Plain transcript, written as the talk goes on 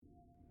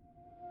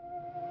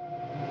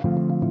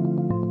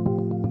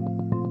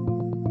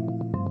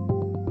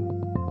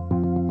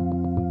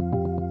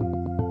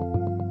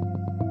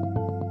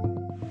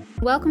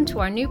Welcome to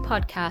our new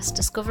podcast,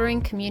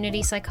 Discovering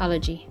Community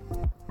Psychology,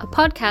 a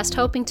podcast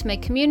hoping to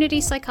make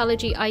community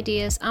psychology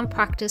ideas and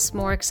practice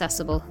more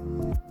accessible.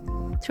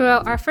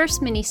 Throughout our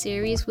first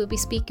mini-series, we'll be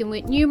speaking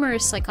with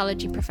numerous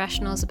psychology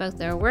professionals about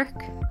their work,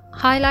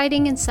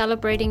 highlighting and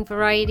celebrating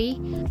variety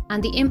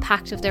and the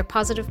impact of their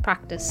positive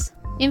practice,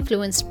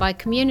 influenced by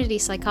community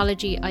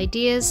psychology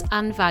ideas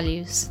and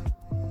values.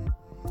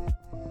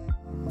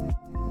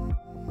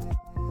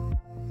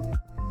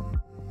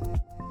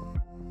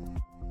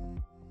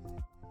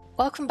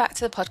 Welcome back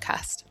to the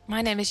podcast.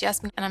 My name is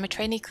Yasmin and I'm a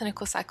trainee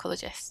clinical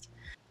psychologist.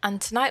 And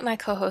tonight my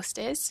co-host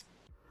is...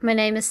 My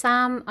name is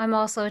Sam. I'm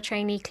also a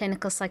trainee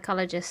clinical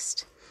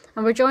psychologist.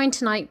 And we're joined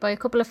tonight by a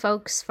couple of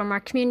folks from our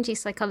community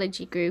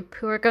psychology group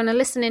who are going to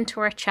listen into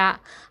our chat,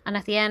 and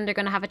at the end are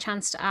going to have a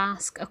chance to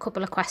ask a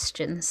couple of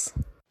questions.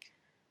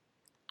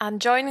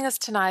 And joining us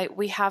tonight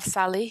we have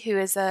Sally, who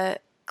is a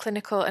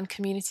clinical and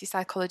community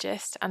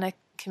psychologist and a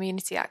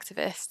community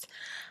activist.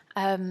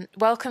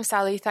 Welcome,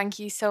 Sally. Thank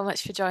you so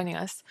much for joining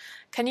us.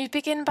 Can you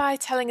begin by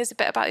telling us a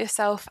bit about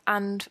yourself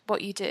and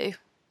what you do?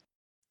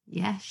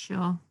 Yeah,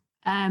 sure.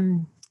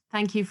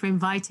 Thank you for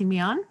inviting me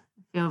on.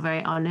 I feel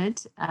very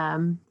honoured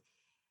and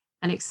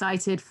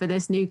excited for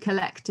this new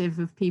collective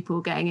of people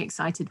getting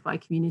excited by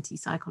community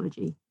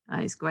psychology.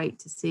 It's great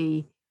to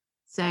see.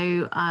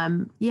 So,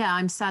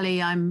 I'm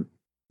Sally. I'm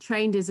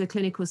trained as a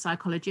clinical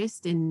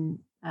psychologist in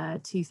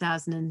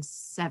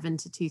 2007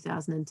 to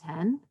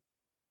 2010.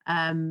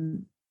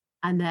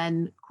 And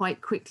then quite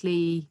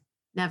quickly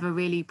never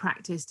really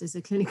practiced as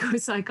a clinical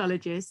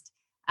psychologist,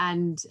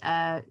 and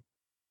kind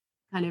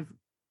of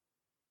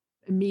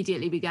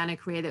immediately began a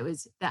career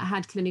that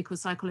had clinical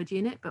psychology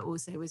in it, but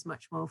also was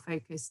much more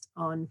focused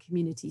on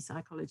community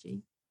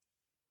psychology.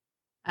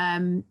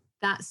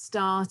 That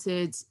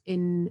started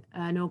in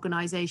an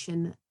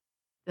organisation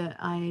that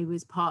I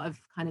was part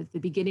of kind of the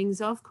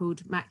beginnings of,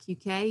 called MAC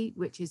UK,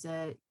 which is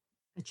a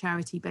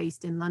charity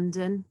based in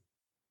London,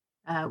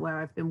 where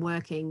I've been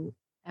working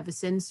ever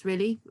since,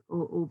 really,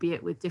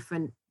 albeit with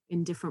different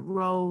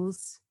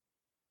roles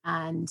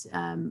and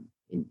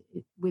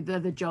with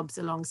other jobs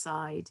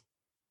alongside.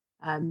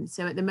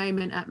 So at the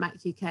moment at MAC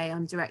UK,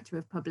 I'm Director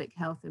of Public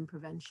Health and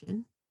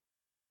Prevention.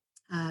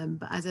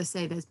 But as I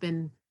say, there's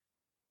been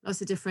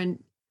lots of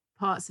different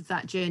parts of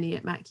that journey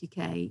at MAC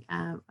UK.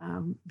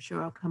 I'm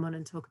sure I'll come on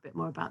and talk a bit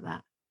more about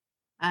that.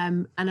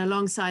 And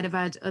alongside, I've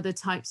had other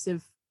types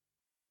of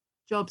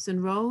jobs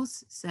and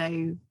roles.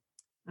 So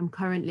I'm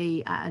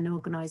currently at an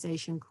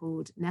organisation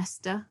called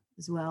Nesta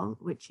as well,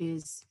 which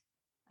is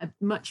a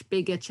much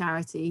bigger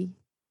charity.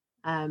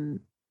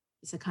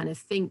 It's a kind of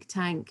think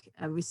tank,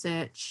 a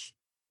research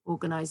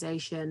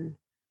organisation,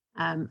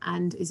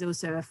 and is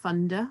also a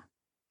funder.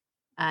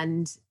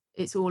 And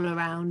it's all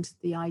around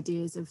the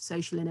ideas of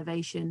social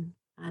innovation,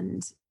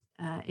 and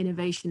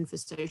innovation for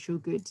social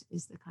good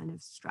is the kind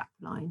of strap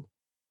line.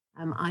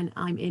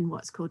 I'm in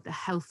what's called the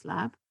Health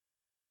Lab,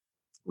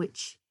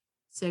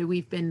 so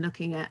we've been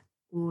looking at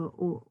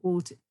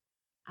all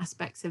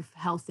aspects of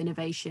health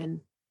innovation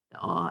that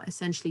are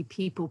essentially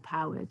people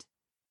powered,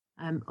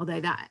 although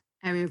that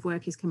area of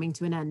work is coming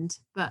to an end.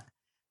 But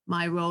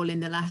my role in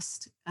the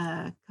last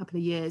couple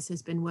of years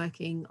has been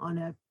working on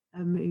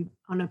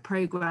a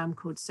program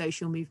called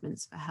Social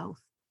Movements for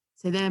Health.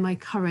 So they're my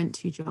current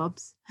two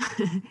jobs.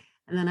 And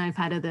then I've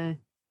had other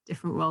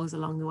different roles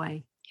along the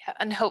way. Yeah,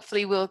 and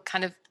hopefully we'll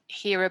kind of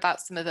hear about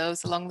some of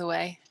those along the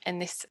way in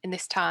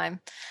this time.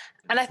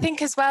 And I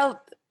think as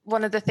well,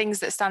 one of the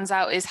things that stands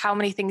out is how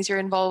many things you're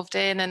involved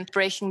in, and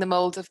breaking the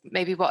mold of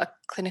maybe what a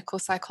clinical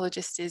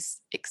psychologist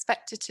is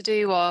expected to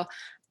do, or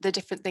the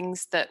different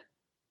things that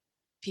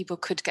people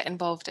could get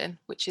involved in,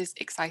 which is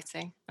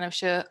exciting. And I'm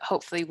sure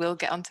hopefully we'll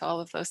get onto all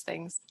of those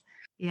things.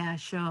 Yeah,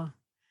 sure.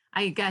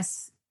 I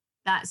guess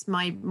that's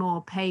my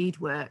more paid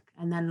work.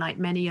 And then, like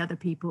many other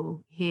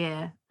people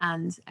here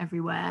and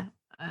everywhere,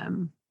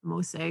 I'm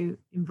also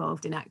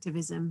involved in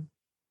activism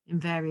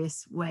in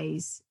various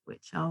ways,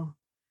 which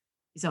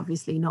is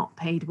obviously not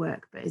paid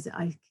work, but is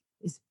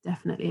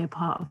definitely a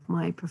part of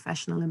my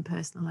professional and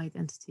personal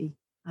identity,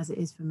 as it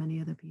is for many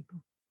other people.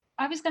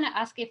 I was going to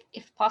ask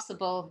if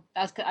possible,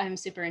 as I'm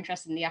super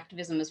interested in the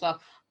activism as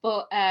well,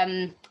 but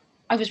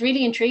I was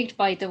really intrigued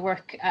by the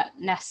work at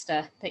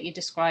Nesta that you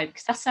described,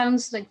 because that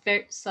sounds like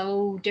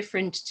so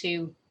different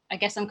to, I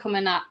guess I'm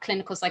coming at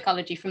clinical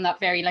psychology from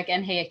that very like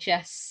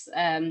NHS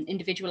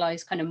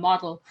individualized kind of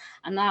model,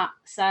 and that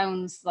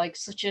sounds like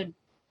such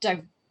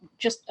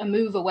just a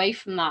move away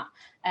from that.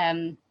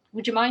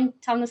 Would you mind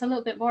telling us a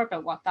little bit more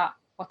about what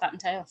that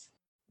entails?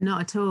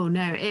 Not at all.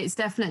 No, it's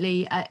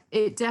definitely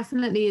it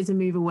definitely is a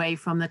move away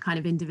from the kind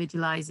of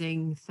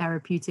individualizing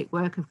therapeutic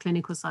work of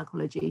clinical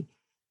psychology.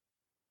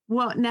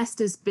 What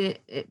Nesta's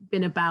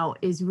been about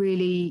is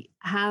really,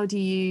 how do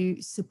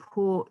you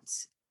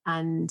support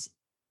and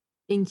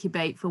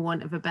incubate, for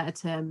want of a better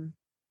term,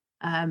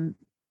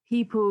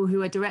 people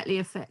who are directly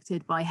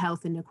affected by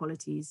health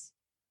inequalities,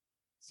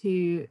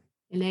 to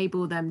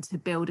enable them to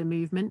build a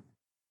movement.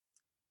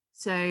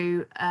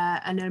 So,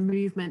 and a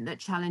movement that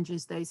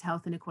challenges those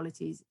health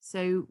inequalities.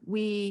 So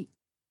we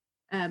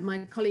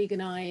my colleague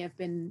and I have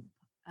been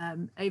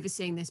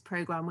overseeing this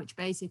program, which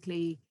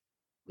basically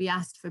we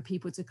asked for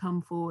people to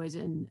come forward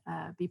and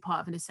be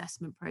part of an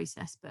assessment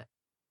process, but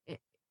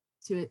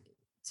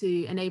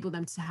to enable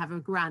them to have a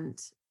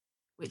grant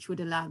which would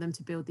allow them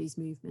to build these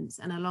movements.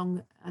 And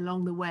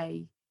along the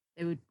way,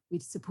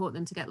 we'd support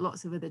them to get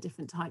lots of other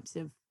different types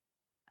of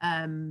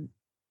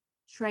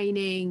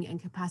training and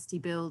capacity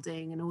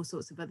building and all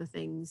sorts of other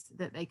things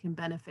that they can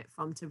benefit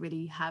from to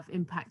really have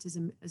impact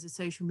as a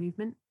social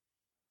movement.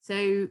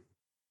 So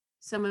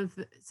some of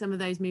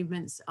those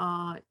movements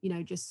are,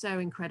 just so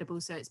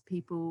incredible. So it's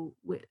people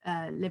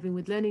living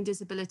with learning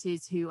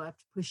disabilities who are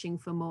pushing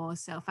for more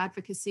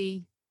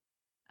self-advocacy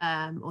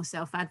or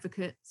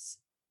self-advocates.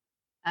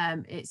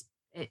 It's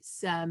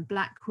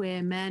Black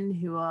queer men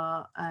who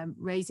are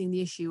raising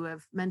the issue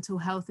of mental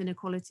health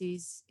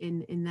inequalities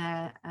in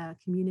their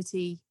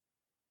community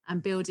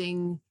and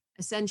building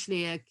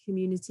essentially a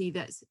community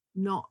that's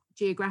not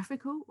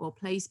geographical or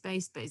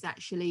place-based, but is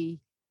actually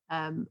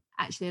a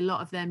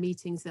lot of their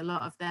meetings, a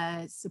lot of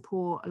their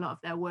support, a lot of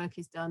their work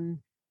is done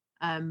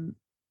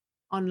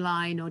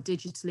online or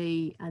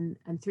digitally and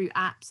through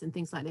apps and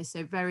things like this.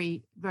 So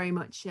very, very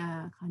much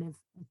kind of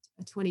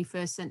a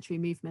 21st century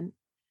movement.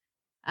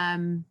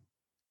 And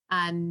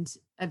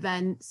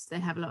events, they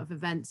have a lot of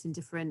events in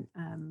different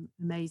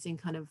amazing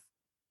kind of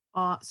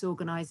arts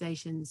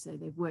organizations. So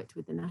they've worked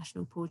with the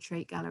National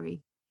Portrait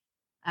Gallery.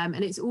 And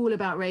it's all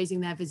about raising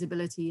their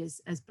visibility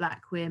as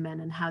Black queer men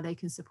and how they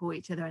can support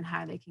each other and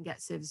how they can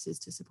get services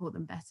to support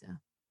them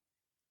better.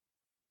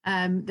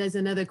 There's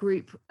another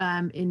group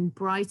in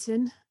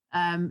Brighton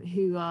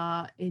who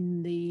are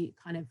in the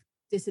kind of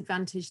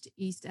disadvantaged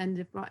east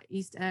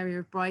area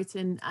of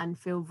Brighton and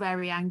feel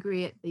very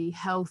angry at the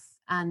health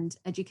and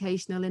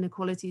educational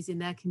inequalities in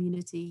their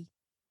community.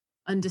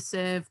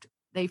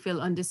 They feel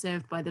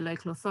underserved by the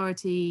local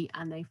authority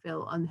and they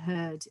feel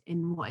unheard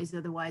in what is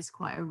otherwise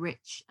quite a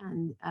rich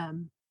and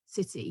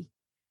city.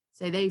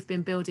 So they've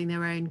been building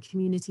their own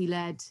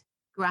community-led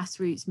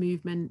grassroots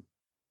movement,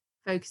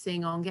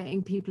 focusing on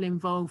getting people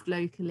involved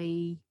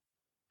locally,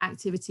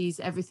 activities,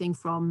 everything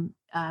from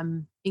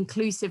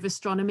inclusive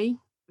astronomy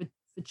for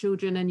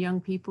children and young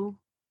people,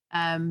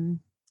 to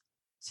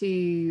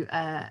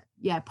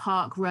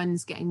park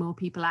runs, getting more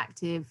people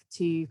active,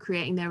 to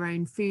creating their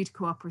own food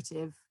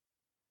cooperative,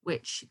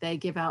 which they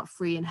give out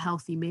free and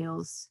healthy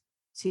meals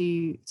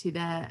to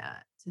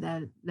their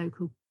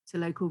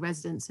local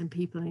residents and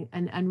people,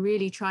 and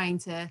really trying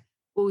to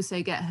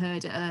also get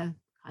heard at a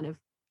kind of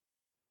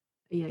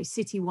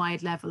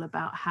citywide level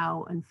about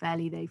how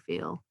unfairly they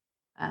feel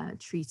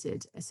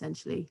treated,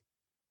 essentially.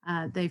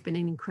 They've been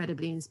an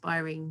incredibly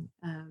inspiring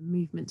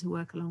movement to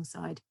work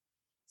alongside.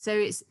 So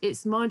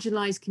it's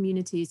marginalized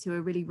communities who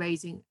are really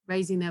raising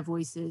their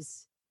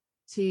voices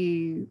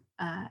to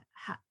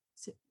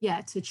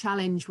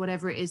challenge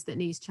whatever it is that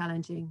needs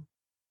challenging.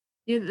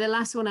 The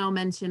last one I'll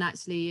mention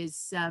actually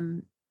is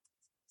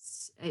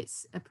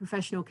it's a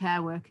professional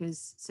care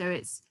workers. So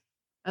it's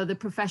the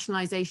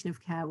professionalization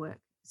of care work.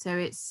 So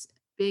it's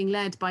being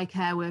led by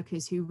care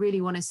workers who really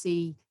want to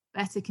see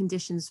better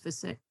conditions for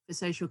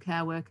social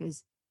care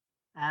workers,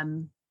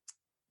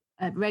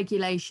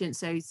 regulation,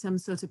 so some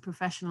sort of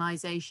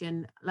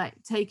professionalization, like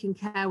taking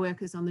care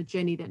workers on the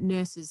journey that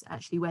nurses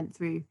actually went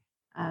through,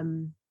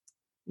 however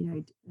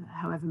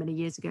many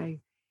years ago,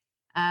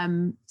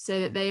 so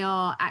that they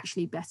are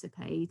actually better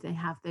paid. They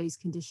have those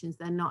conditions.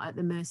 They're not at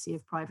the mercy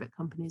of private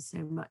companies so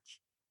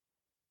much.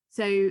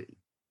 So,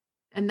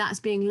 and that's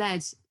being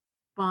led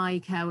by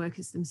care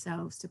workers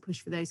themselves to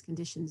push for those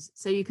conditions.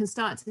 So you can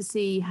start to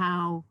see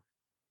how,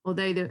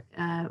 although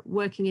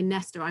working in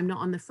Nesta, I'm not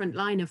on the front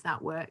line of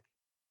that work,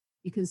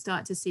 you can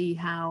start to see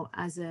how,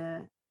 as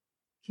a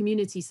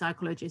community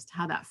psychologist,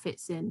 how that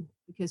fits in.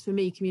 Because for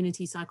me,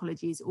 community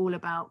psychology is all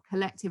about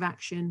collective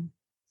action.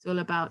 It's all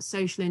about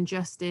social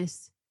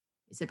injustice.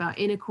 It's about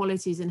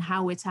inequalities and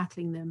how we're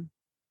tackling them.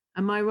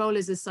 And my role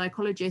as a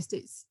psychologist,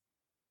 it's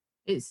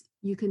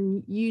you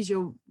can use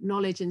your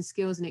knowledge and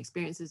skills and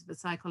experiences of a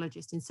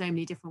psychologist in so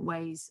many different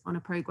ways on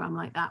a program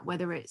like that,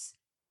 whether it's,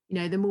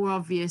 the more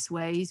obvious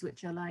ways,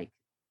 which are like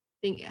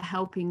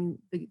helping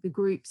the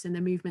groups and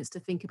the movements to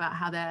think about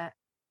how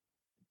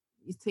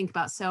you think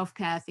about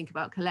self-care, think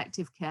about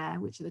collective care,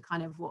 which are the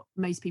kind of what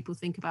most people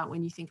think about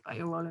when you think about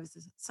your role as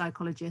a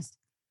psychologist.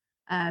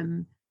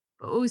 But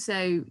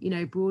also,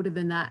 broader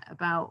than that,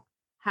 about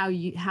how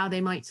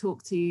they might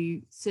talk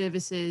to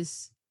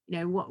services,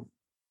 what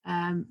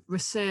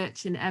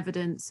research and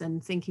evidence,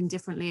 and thinking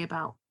differently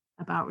about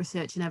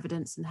research and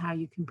evidence, and how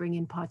you can bring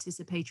in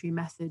participatory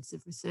methods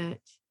of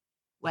research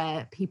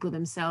where people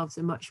themselves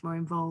are much more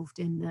involved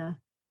in the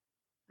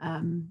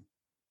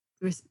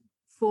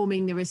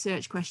forming the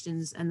research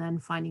questions and then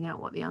finding out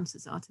what the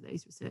answers are to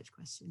those research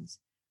questions.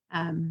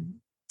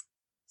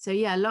 So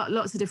yeah,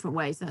 lots of different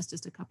ways. That's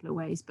just a couple of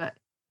ways, but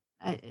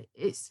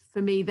it's,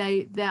 for me,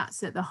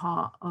 that's at the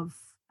heart of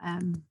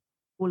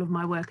all of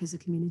my work as a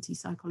community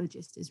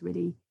psychologist, is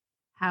really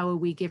how are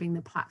we giving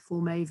the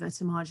platform over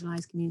to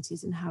marginalized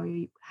communities, and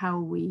how are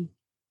we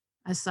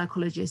as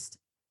psychologists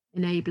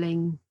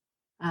enabling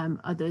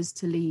others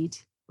to lead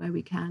where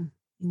we can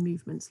in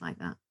movements like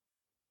that.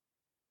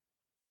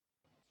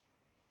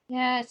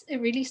 Yeah,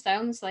 it really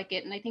sounds like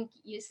it. And I think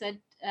you said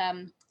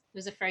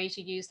there's a phrase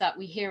you use that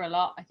we hear a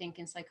lot, I think,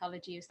 in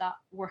psychology, is that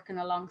working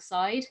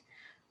alongside.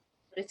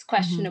 But it's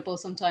questionable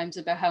sometimes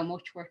about how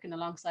much working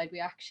alongside we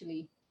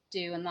actually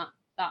do. And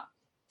that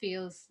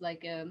feels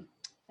like a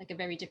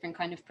very different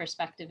kind of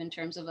perspective in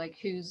terms of like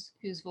whose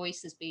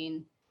voice is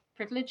being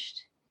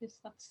privileged. Because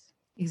that's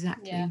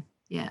exactly.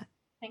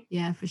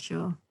 Yeah, for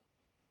sure.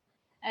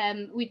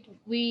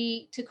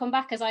 We to come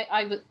back, as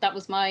I that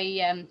was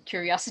my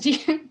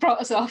curiosity brought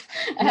us off.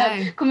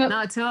 No,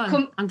 not at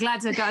all. I'm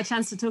glad I got a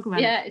chance to talk about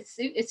it. Yeah,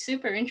 it's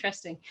super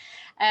interesting.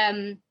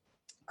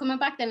 Coming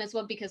back then as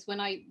well, because when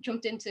I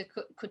jumped in to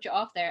cut you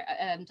off there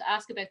to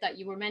ask about that,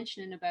 you were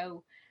mentioning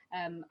about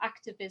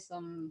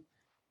activism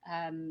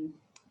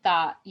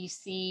that you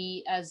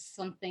see as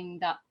something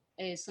that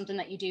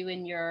you do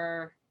in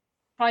your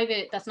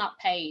private, that's not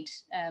paid,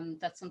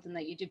 that's something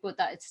that you do, but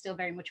that it's still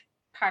very much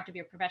part of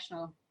your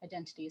professional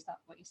identity. Is that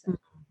what you said?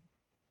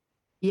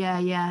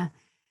 Yeah.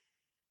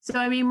 So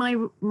I mean,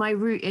 my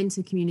route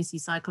into community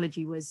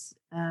psychology was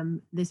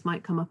this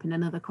might come up in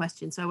another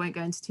question, so I won't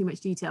go into too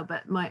much detail,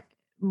 but my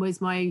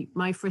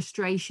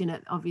frustration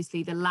at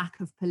obviously the lack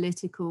of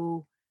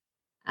political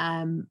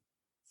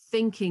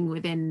thinking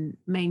within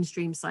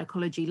mainstream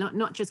psychology,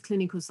 not just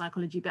clinical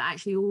psychology, but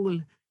actually all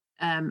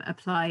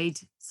applied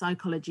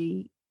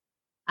psychology.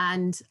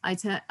 And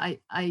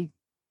I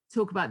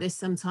talk about this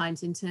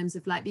sometimes in terms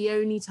of like the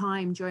only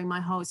time during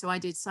my whole, so I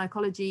did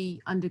psychology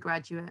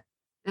undergraduate,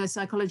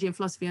 psychology and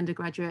philosophy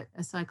undergraduate,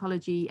 a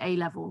psychology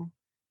A-level.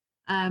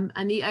 And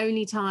the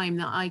only time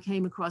that I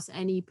came across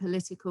any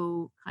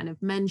political kind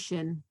of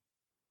mention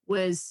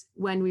was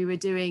when we were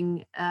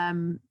doing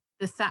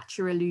the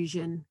Thatcher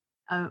illusion,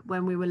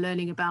 when we were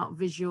learning about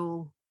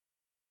visual,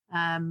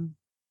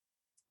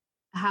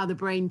 how the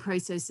brain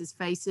processes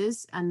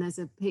faces. And there's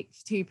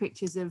two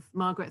pictures of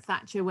Margaret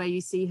Thatcher where you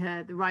see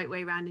her the right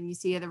way around and you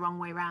see her the wrong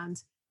way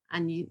around.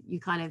 And you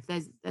kind of,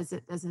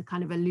 there's a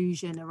kind of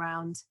illusion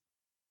around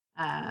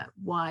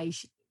why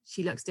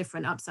she looks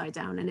different upside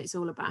down. And it's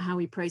all about how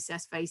we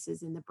process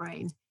faces in the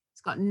brain.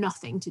 It's got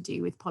nothing to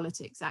do with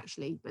politics,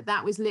 actually. But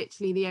that was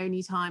literally the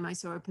only time I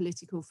saw a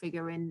political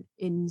figure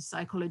in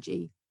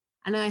psychology.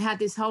 And I had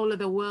this whole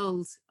other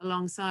world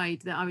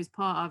alongside that I was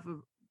part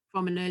of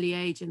from an early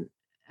age, and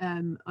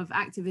of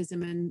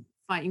activism and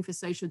fighting for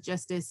social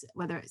justice,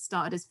 whether it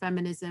started as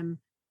feminism,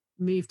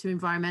 moved to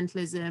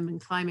environmentalism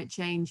and climate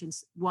change and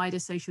wider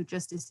social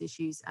justice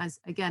issues, as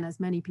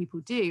many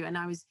people do. And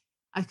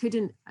I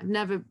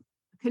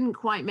couldn't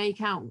quite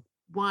make out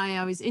why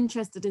I was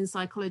interested in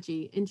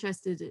psychology,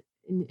 interested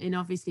in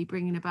obviously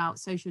bringing about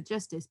social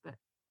justice,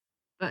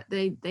 but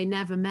they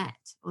never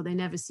met, or they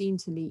never seemed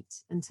to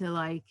meet until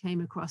I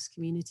came across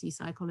community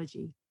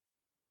psychology.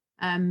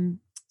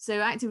 So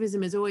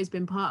activism has always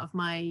been part of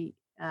my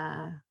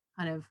kind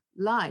of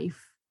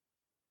life.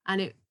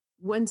 And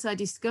once I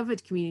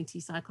discovered community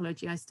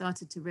psychology, I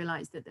started to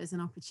realize that there's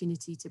an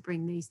opportunity to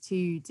bring these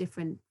two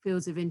different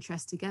fields of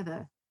interest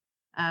together.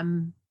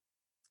 And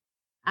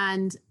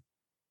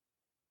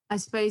I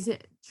suppose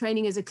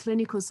training as a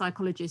clinical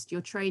psychologist,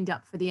 you're trained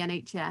up for the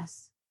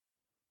NHS.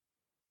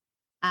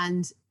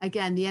 And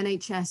again, the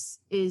NHS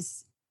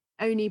is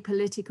only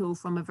political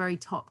from a very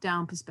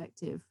top-down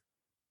perspective.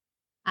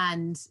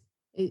 And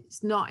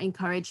it's not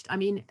encouraged. I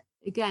mean,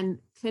 again,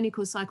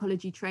 clinical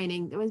psychology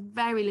training, there was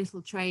very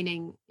little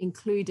training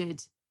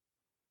included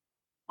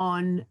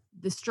on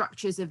the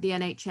structures of the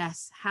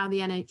NHS, how the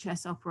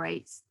NHS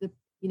operates, the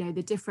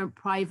different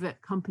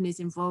private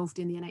companies involved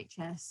in the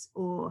NHS,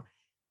 or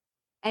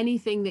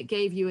anything that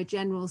gave you a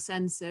general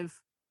sense of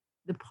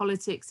the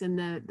politics and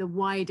the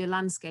wider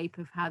landscape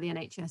of how the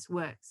NHS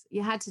works.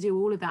 You had to do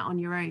all of that on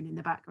your own in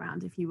the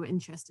background if you were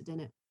interested in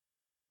it.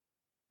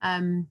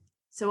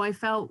 So I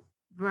felt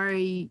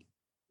very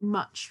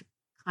much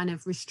kind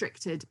of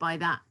restricted by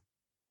that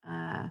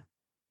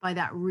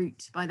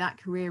route, by that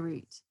career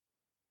route.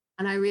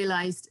 And I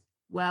realized,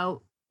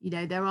 well,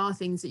 there are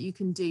things that you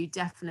can do,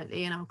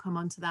 definitely, and I'll come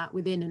on to that,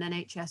 within an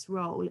NHS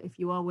role. If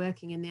you are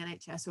working in the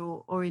NHS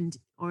or in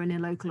a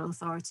local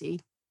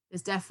authority,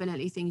 there's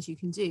definitely things you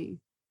can do.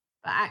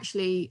 But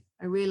actually,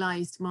 I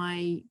realized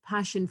my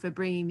passion for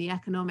bringing the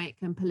economic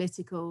and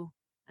political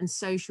and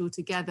social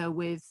together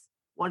with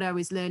what I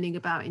was learning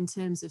about in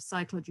terms of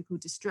psychological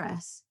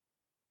distress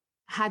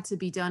had to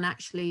be done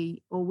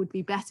actually, or would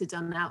be better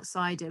done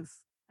outside of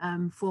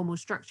formal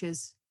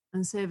structures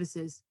and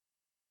services.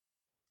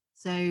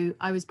 So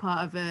I was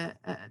part of there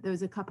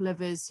was a couple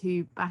of us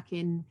who back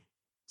in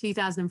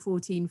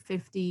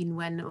 2014-15,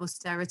 when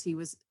austerity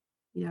was,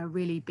 a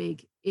really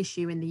big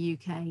issue in the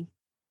UK,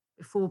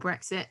 before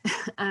Brexit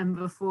and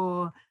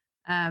before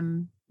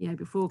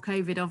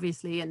COVID,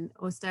 obviously, and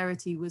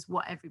austerity was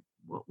what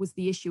was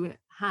the issue at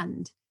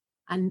hand.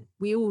 And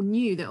we all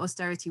knew that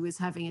austerity was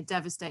having a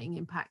devastating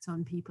impact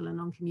on people and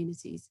on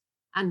communities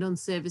and on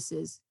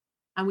services.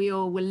 And we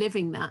all were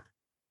living that.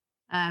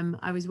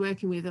 I was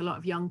working with a lot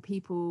of young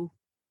people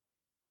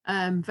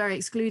very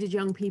excluded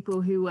young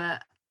people who were,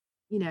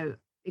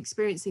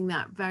 experiencing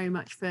that very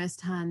much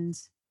firsthand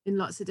in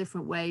lots of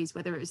different ways,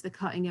 whether it was the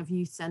cutting of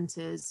youth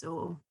centres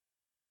or,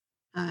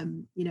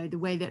 the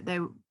way that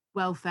their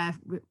welfare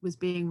was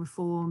being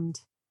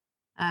reformed.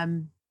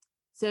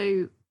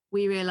 So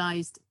we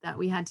realised that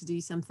we had to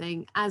do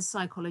something as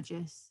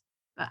psychologists,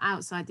 but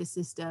outside the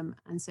system.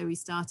 And so we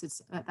started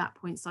at that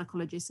point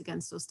Psychologists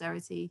Against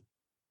Austerity,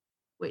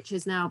 which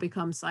has now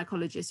become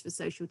Psychologists for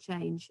Social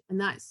Change. And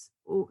that's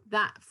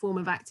that form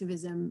of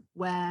activism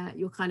where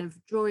you're kind of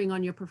drawing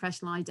on your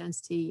professional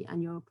identity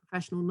and your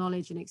professional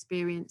knowledge and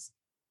experience,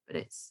 but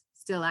it's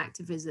still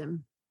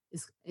activism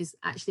is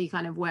actually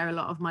kind of where a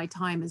lot of my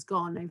time has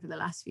gone over the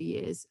last few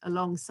years,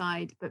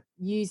 alongside, but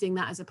using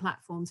that as a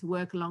platform to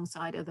work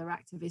alongside other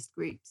activist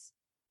groups,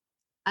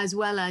 as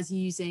well as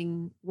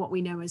using what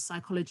we know as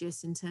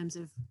psychologists in terms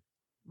of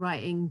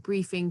writing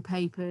briefing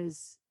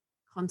papers,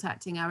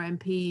 contacting our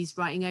MPs,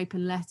 writing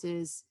open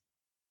letters,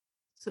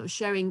 sort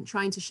of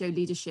trying to show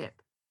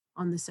leadership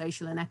on the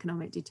social and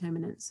economic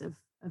determinants of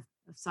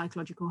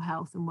psychological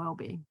health and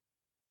well-being.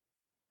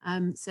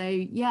 So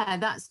yeah,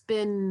 that's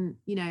been,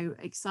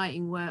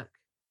 exciting work,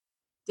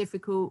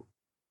 difficult,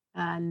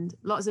 and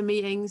lots of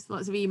meetings,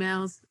 lots of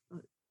emails,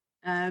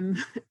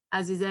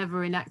 as is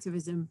ever in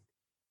activism,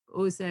 but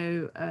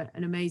also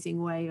an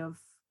amazing way of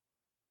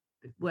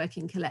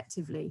working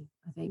collectively,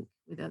 I think,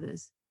 with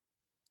others.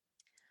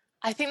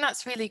 I think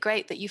that's really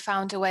great that you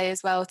found a way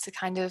as well to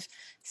kind of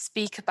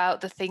speak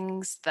about the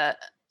things that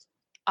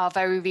are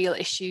very real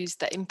issues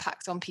that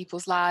impact on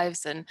people's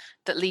lives and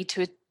that lead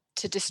to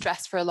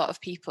distress for a lot of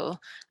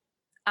people,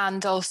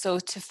 and also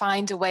to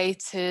find a way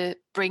to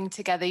bring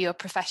together your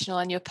professional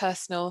and your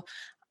personal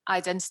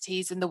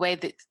identities in the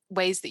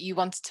ways that you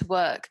wanted to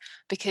work.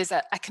 Because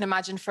I can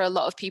imagine for a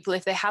lot of people,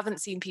 if they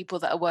haven't seen people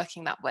that are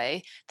working that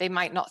way, they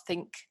might not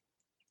think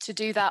to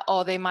do that,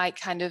 or they might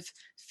kind of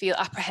feel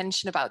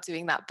apprehension about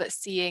doing that, but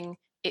seeing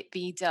it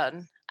be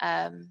done,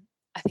 I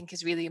think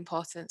is really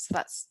important. So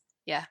that's,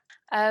 yeah.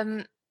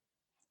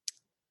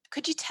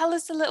 Could you tell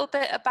us a little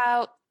bit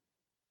about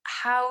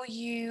how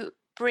you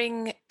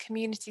bring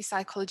community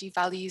psychology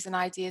values and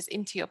ideas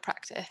into your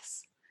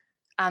practice,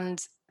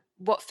 and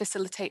what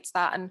facilitates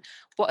that, and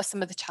what are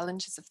some of the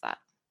challenges of that?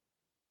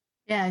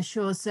 Yeah,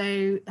 sure.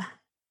 So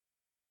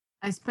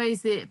I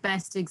suppose the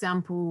best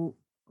example,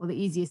 or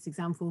the easiest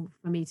example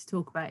for me to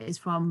talk about, is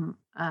from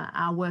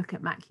our work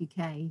at MAC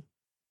UK.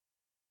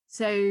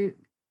 So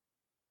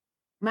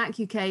MAC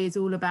UK is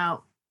all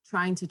about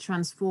trying to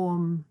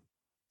transform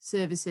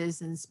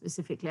services, and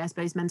specifically, I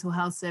suppose, mental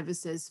health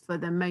services for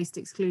the most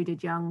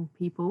excluded young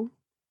people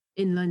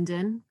in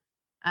London.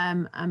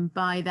 And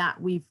by that,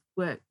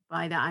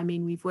 I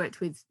mean we've worked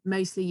with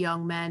mostly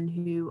young men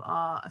who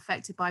are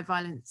affected by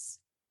violence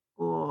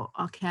or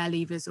are care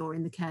leavers or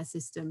in the care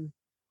system.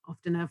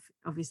 Often,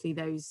 obviously,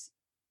 those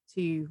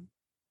two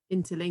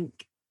interlink,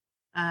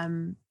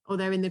 or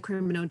they're in the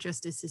criminal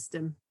justice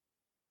system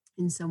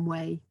in some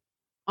way,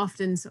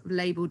 often sort of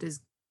labelled as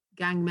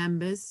gang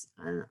members.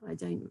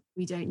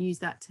 We don't use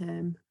that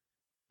term,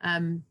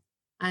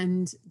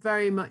 and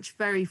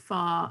very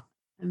far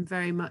and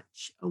very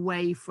much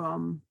away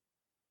from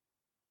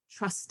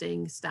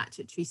trusting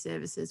statutory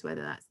services,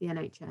 whether that's the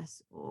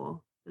NHS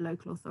or the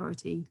local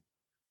authority.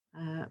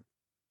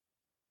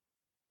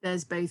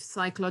 There's both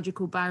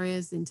psychological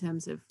barriers in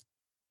terms of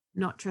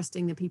not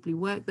trusting the people who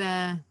work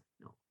there,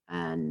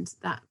 and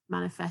that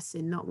manifests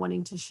in not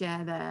wanting to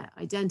share their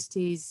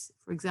identities,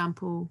 for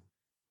example.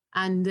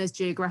 And there's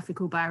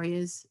geographical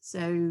barriers.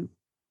 So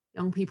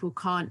young people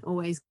can't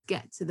always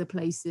get to the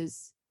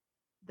places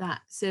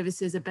that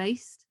services are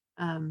based,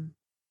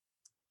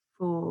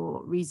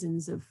 for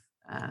reasons of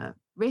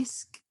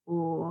risk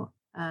or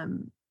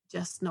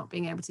just not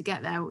being able to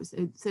get there.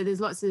 So there's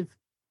lots of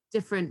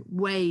different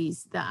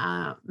ways that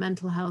our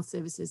mental health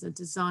services are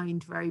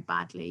designed very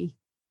badly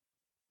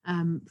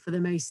for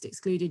the most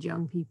excluded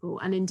young people,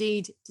 and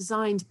indeed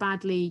designed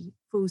badly,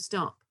 full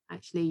stop,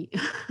 actually,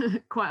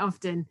 quite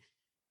often,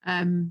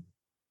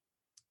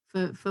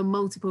 for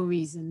multiple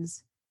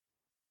reasons.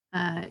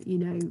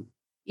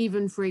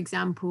 Even, for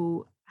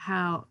example,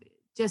 how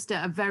just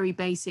at a very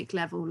basic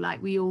level,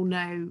 like we all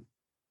know,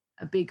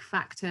 a big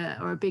factor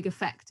or a big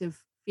effect of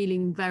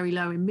feeling very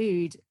low in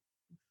mood,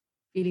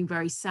 feeling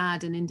very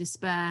sad and in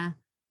despair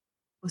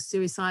or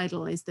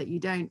suicidal, is that you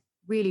don't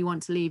really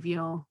want to leave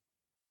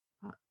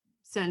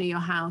certainly your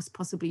house,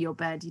 possibly your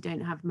bed. You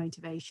don't have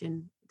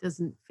motivation. It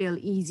doesn't feel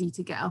easy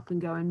to get up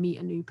and go and meet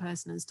a new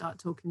person and start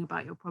talking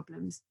about your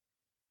problems.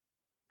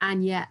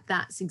 And yet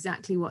that's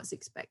exactly what's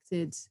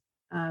expected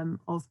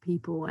of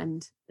people.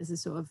 And there's a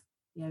sort of,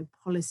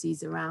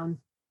 policies around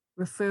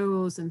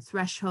referrals and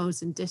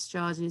thresholds and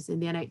discharges in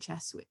the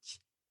NHS, which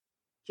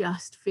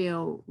just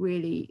feel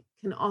really,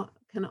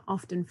 can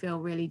often feel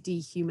really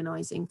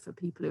dehumanizing for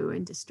people who are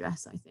in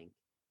distress, I think.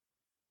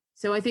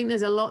 So I think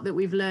there's a lot that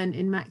we've learned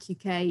in MAC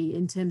UK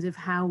in terms of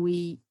how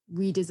we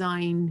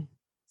redesign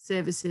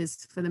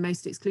services for the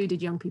most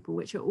excluded young people,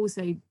 which are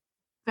also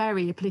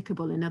very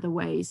applicable in other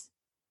ways.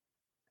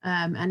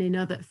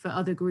 and for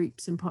other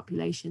groups and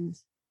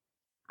populations.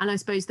 And I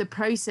suppose the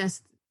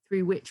process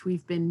through which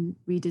we've been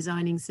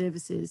redesigning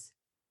services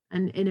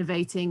and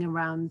innovating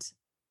around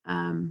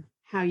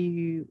how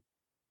you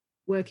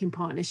work in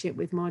partnership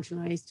with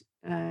marginalized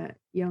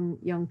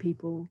young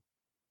people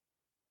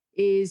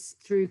is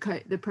through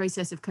the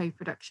process of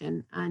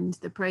co-production and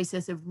the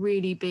process of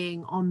really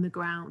being on the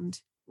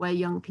ground where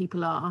young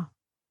people are,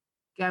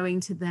 going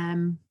to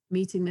them,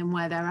 meeting them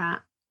where they're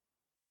at,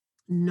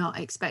 not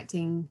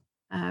expecting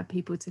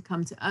people to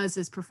come to us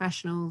as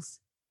professionals,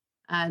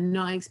 and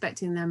not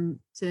expecting them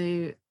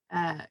to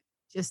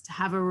just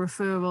have a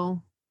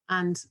referral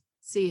and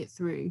see it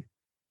through,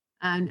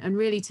 and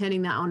really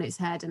turning that on its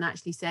head and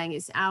actually saying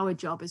it's our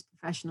job as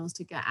professionals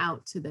to get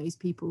out to those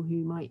people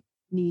who might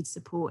need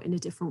support in a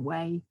different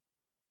way,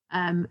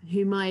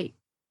 who might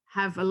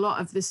have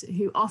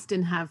who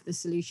often have the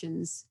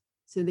solutions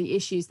to the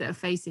issues that are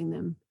facing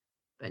them,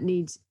 but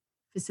need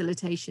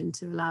facilitation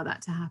to allow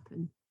that to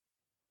happen.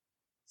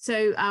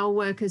 So our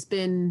work has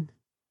been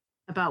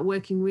about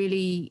working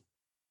really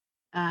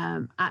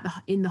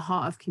in the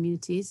heart of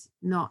communities,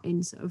 not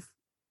in sort of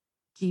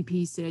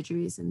GP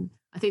surgeries. And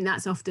I think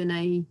that's often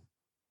a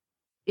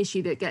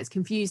issue that gets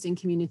confused in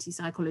community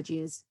psychology.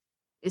 Is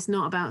it's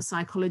not about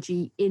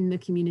psychology in the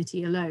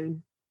community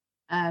alone.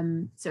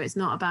 So it's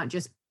not about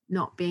just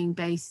not being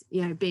based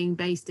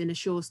in a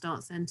Sure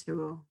Start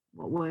Centre or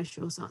what were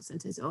Sure Start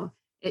Centres, or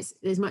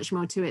there's much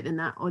more to it than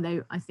that.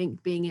 Although I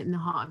think being in the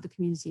heart of the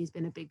community has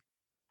been a big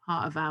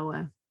part of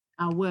our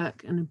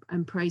work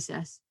and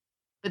process.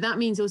 But that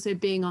means also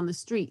being on the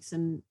streets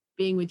and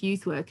being with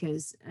youth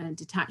workers and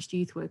detached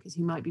youth workers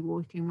who might be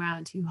walking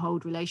around, who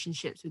hold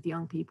relationships with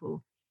young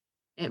people.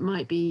 It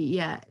might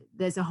be,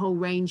 there's a whole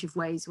range of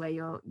ways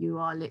where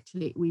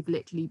we've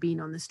literally been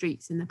on the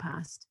streets in the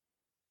past.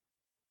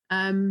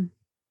 And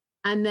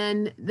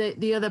then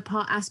the other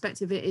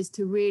aspect of it is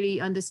to really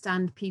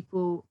understand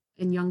people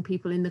and young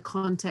people in the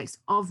context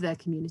of their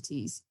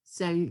communities.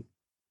 So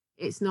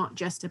it's not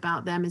just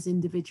about them as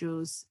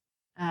individuals,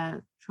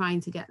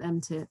 trying to get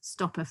them to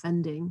stop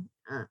offending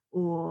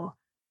or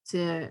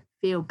to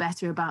feel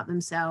better about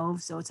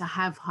themselves or to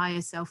have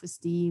higher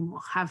self-esteem or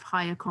have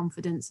higher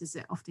confidence, as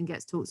it often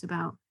gets talked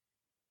about.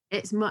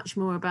 It's much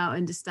more about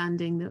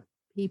understanding that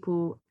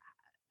people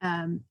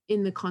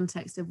in the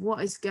context of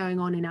what is going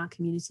on in our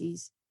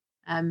communities.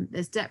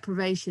 There's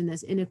deprivation,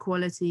 there's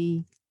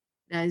inequality,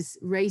 there's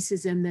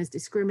racism, there's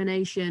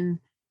discrimination,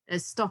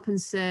 there's stop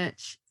and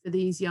search for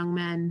these young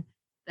men.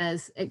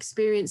 There's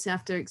experience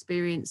after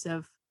experience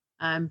of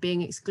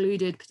being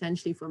excluded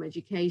potentially from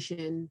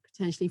education,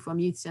 potentially from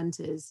youth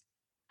centres.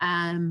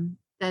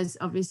 There's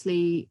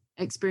obviously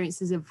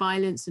experiences of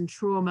violence and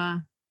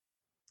trauma,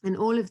 and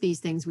all of these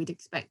things we'd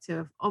expect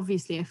to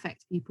obviously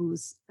affect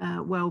people's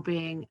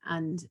well-being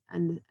and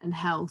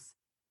health.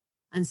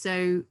 And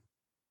so,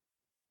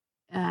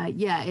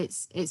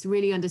 it's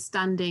really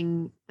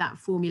understanding that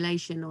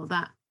formulation or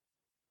that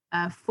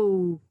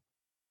full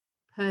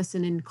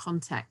person in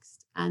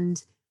context.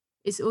 And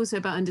it's also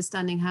about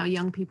understanding how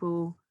young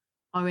people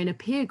are in a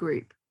peer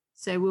group.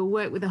 So we'll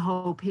work with a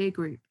whole peer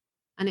group.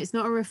 And it's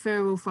not a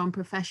referral from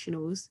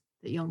professionals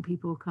that young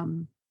people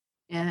come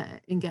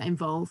and get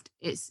involved.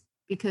 It's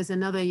because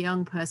another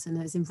young person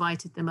has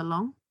invited them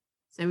along.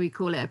 So we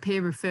call it a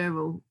peer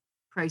referral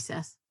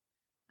process.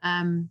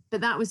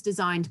 But that was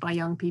designed by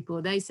young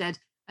people. They said,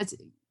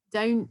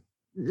 don't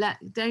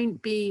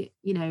be,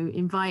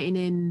 inviting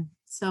in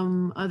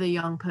some other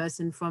young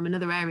person from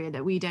another area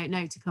that we don't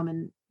know to come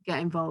and get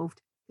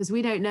involved, because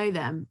we don't know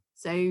them.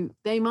 So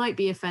they might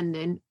be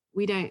offending.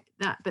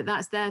 But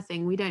that's their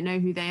thing. We don't know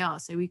who they are.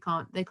 So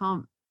they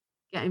can't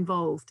get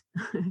involved.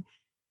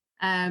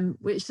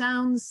 Which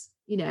sounds,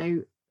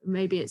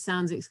 maybe it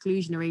sounds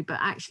exclusionary, but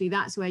actually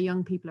that's where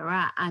young people are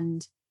at.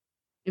 And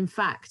in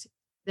fact,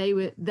 they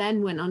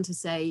went on to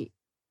say,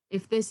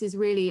 if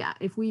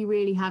we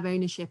really have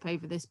ownership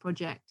over this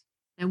project,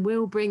 then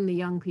we'll bring the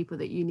young people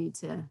that you need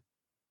to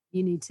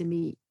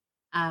meet.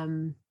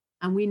 And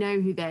we know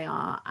who they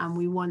are, and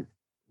we want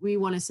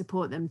to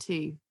support them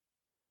too.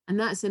 And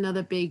that's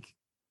another big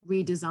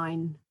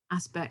redesign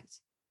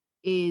aspect,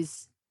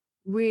 is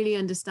really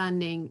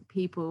understanding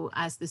people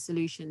as the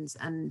solutions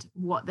and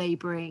what they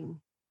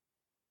bring,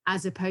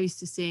 as opposed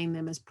to seeing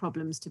them as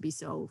problems to be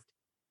solved.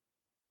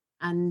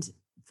 And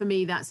for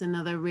me, that's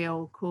another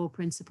real core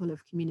principle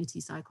of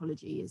community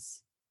psychology,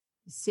 is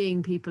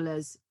seeing people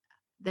as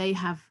they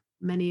have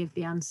many of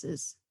the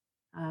answers.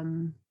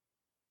 And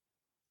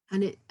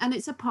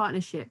it's a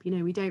partnership.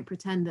 We don't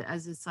pretend that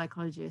as a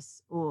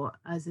psychologist or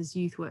as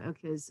youth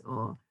workers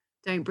or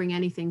don't bring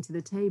anything to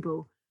the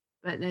table,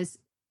 but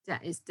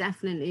it's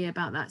definitely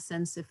about that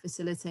sense of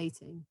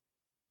facilitating.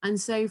 And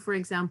so, for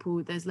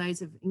example, there's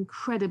loads of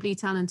incredibly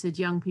talented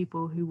young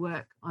people who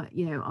work,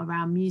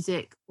 around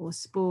music or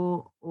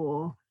sport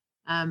or,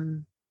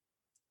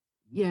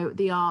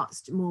 the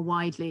arts more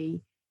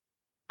widely.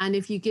 And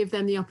if you give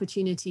them the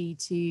opportunity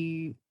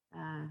to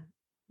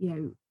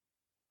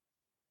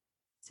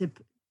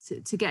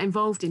get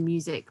involved in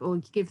music, or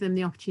give them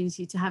the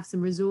opportunity to have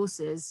some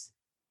resources,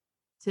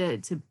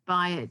 to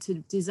buy it, to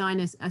design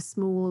a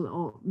small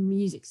or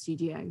music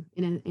studio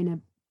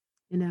in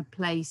a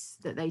place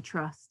that they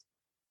trust,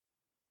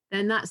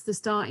 then that's the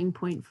starting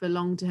point for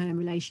long-term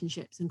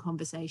relationships and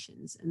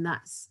conversations. And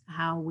that's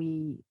how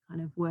we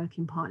kind of work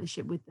in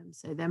partnership with them.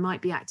 So there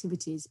might be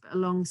activities, but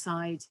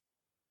alongside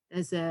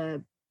there's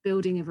a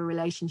building of a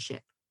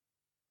relationship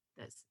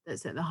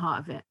that's at the heart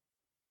of it.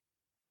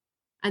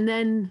 And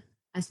then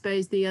I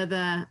suppose the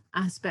other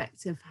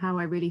aspect of how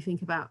I really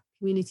think about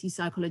community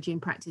psychology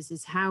in practice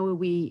is how are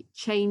we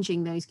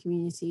changing those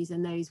communities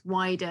and those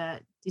wider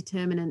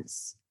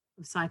determinants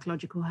of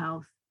psychological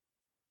health.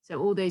 So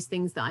all those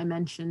things that I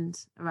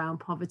mentioned around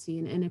poverty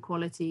and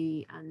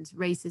inequality and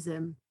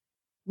racism,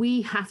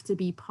 we have to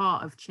be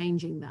part of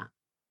changing that.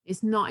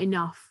 It's not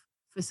enough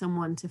for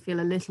someone to feel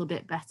a little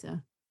bit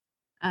better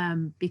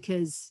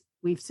because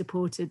we've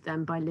supported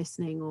them by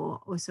listening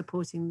or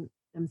supporting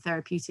them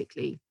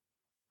therapeutically.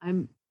 I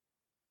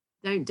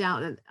don't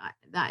doubt that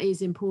that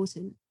is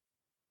important,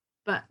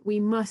 but we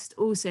must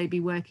also be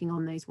working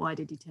on those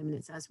wider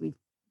determinants, as we've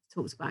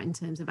talked about in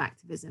terms of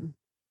activism.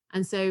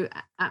 And so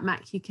at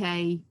MAC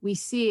UK, we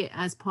see it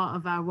as part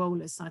of our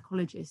role as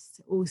psychologists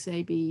to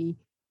also be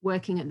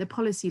working at the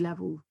policy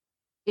level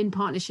in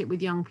partnership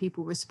with young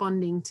people,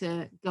 responding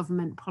to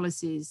government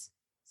policies,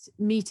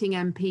 meeting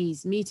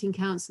MPs, meeting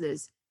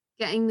councillors,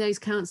 getting those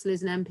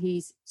councillors and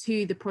MPs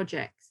to the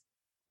projects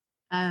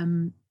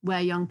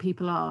where young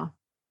people are.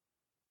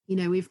 You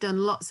know, we've done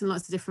lots and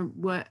lots of different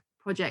work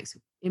projects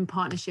in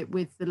partnership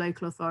with the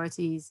local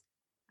authorities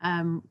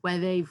where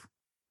they've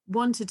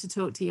wanted to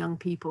talk to young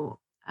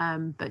people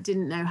but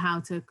didn't know how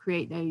to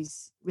create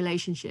those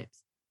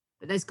relationships.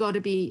 But that's got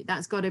to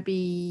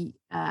be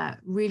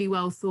really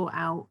well thought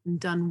out and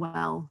done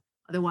well.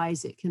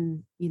 Otherwise, it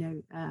can,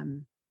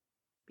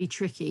 be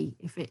tricky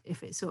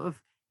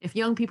if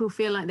young people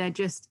feel like they're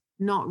just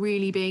not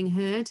really being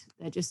heard,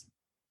 they're just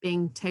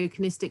being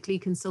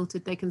tokenistically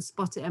consulted, they can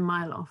spot it a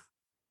mile off.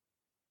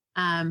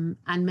 And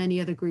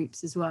many other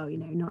groups as well,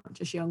 not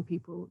just young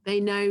people. They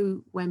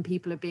know when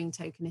people are being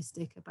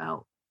tokenistic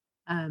about,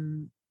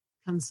 when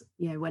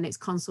it's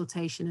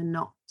consultation and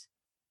not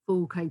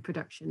full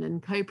co-production.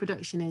 And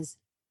co-production is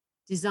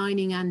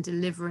designing and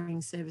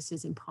delivering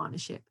services in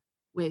partnership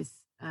with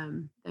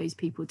those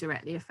people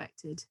directly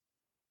affected.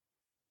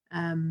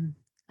 And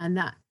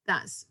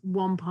that's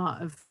one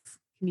part of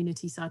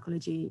community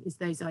psychology, is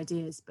those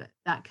ideas, but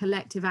that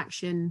collective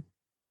action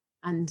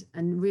and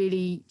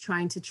really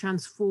trying to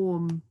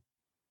transform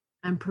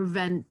and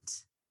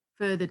prevent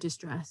further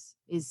distress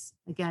is,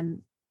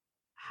 again,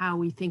 how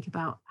we think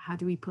about how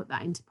do we put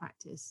that into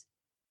practice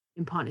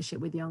in partnership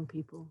with young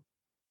people.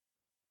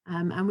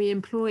 And we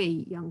employ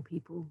young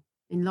people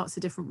in lots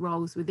of different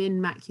roles within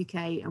MAC UK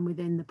and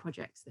within the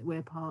projects that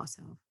we're part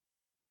of.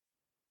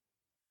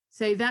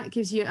 So that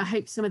gives you, I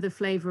hope, some of the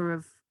flavour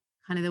of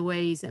kind of the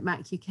ways at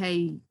MAC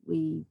UK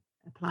we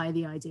apply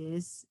the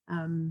ideas.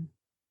 And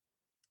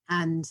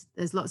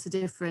there's lots of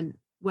different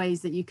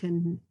ways that you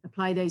can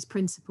apply those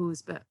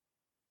principles, but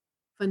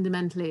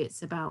fundamentally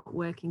it's about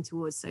working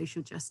towards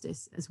social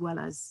justice as well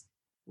as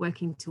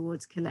working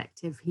towards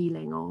collective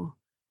healing or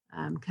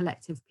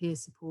collective peer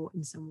support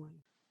in some way.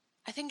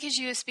 I think as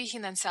you were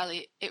speaking then,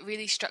 Sally, it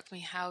really struck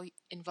me how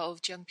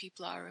involved young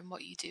people are in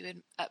what you do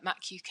at MAC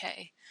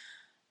UK.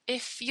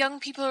 If young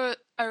people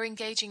are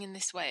engaging in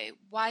this way,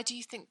 why do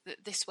you think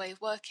that this way of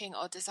working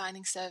or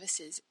designing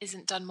services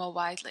isn't done more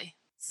widely?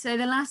 So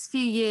the last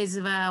few years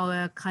of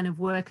our kind of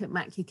work at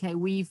MAC UK,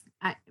 we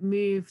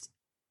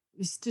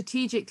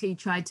strategically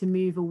tried to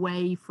move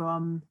away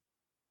from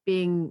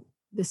being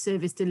the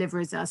service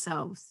deliverers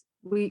ourselves.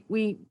 We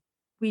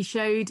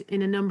showed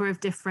in a number of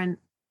different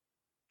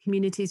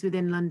communities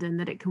within London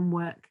that it can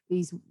work,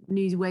 these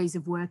new ways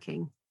of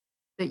working,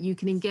 that you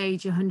can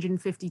engage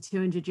 150,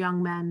 200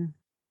 young men,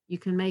 you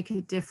can make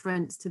a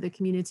difference to the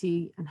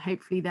community and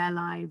hopefully their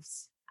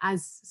lives,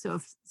 as sort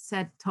of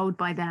told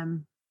by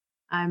them.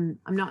 I'm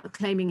not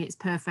claiming it's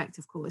perfect,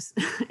 of course,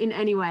 in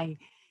any way,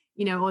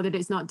 or that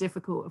it's not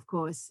difficult, of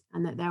course,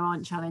 and that there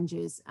aren't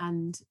challenges,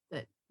 and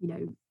that,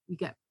 you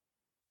get,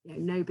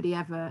 nobody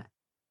ever,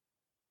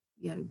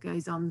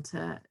 goes on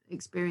to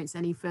experience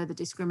any further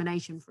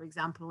discrimination, for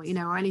example,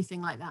 or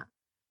anything like that.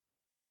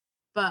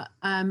 But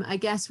I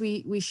guess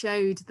we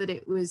showed that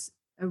it was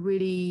a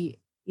really,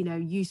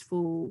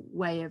 useful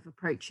way of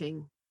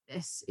approaching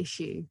this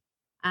issue.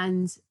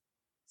 And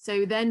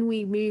so then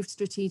we moved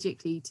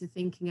strategically to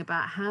thinking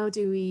about how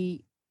do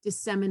we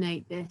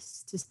disseminate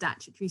this to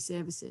statutory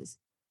services.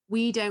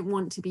 We don't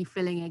want to be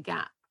filling a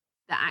gap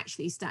that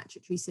actually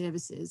statutory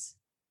services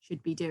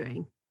should be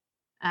doing,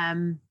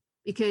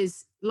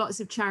 because lots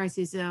of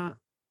charities are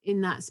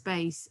in that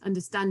space,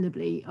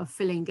 understandably, of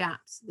filling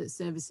gaps that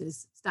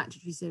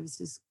statutory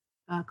services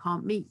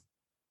can't meet.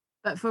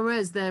 But for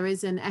us, there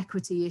is an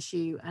equity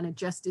issue and a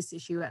justice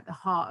issue at the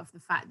heart of the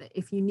fact that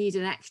if you need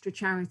an extra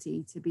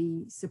charity to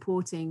be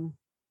supporting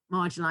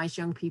marginalised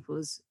young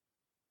people's,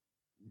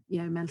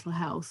 mental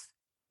health,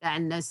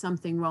 then there's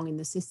something wrong in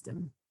the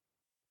system.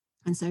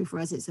 And so for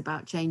us, it's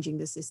about changing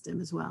the system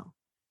as well.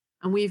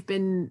 And we've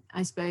been,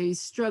 I suppose,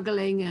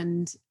 struggling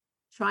and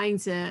trying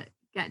to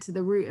get to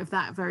the root of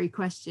that very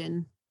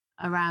question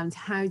around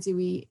how do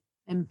we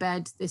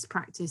embed this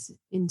practice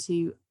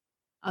into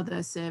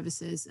other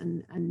services,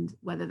 and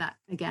whether that,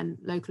 again,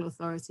 local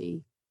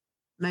authority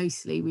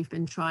mostly we've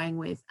been trying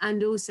with,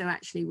 and also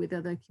actually with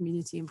other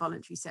community and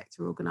voluntary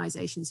sector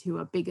organizations who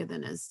are bigger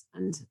than us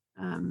and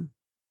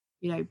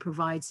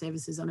provide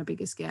services on a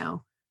bigger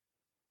scale,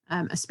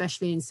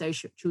 especially in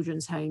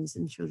children's homes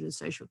and children's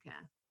social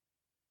care.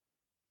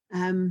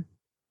 And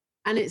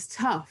it's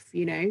tough,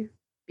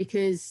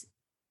 because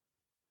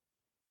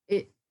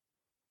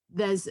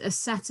there's a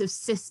set of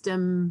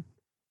system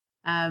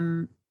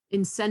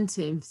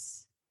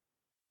incentives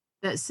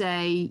that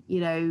say,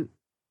 you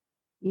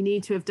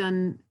need to have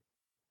done,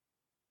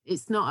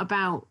 it's not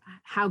about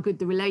how good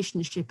the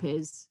relationship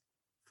is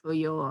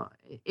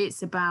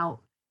it's about,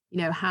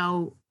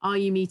 how are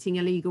you meeting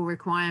a legal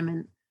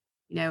requirement?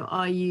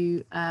 Are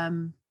you,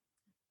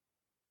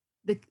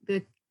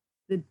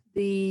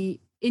 the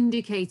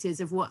indicators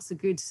of what's a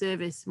good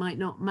service might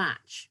not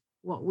match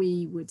what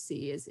we would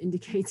see as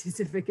indicators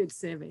of a good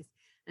service.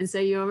 And so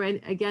you're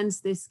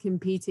against this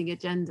competing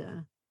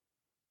agenda.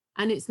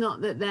 And it's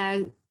not that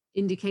their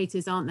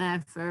indicators aren't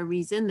there for a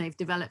reason. They've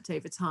developed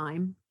over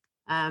time,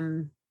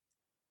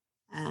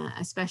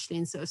 especially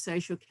in sort of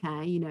social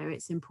care.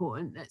 It's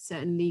important that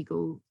certain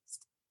legal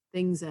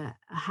things are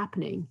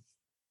happening,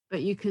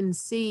 but you can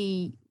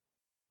see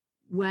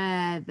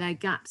where their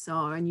gaps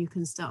are, and you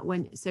can start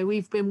so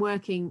we've been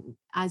working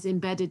as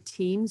embedded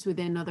teams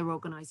within other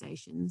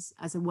organizations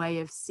as a way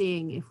of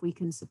seeing if we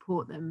can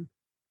support them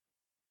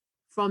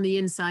from the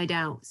inside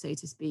out, so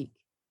to speak,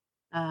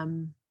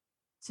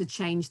 to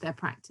change their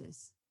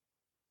practice.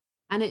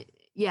 And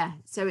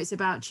so it's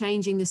about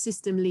changing the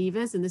system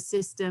levers and the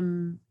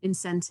system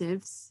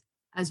incentives,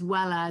 as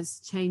well as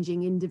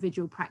changing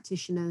individual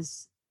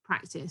practitioners'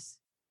 practice,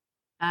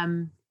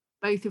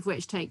 both of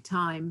which take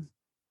time.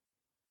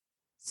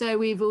 So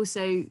we've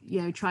also,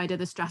 tried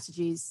other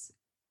strategies,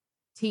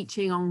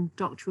 teaching on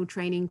doctoral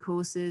training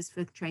courses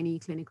for trainee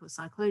clinical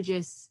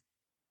psychologists,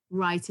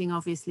 writing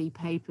obviously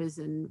papers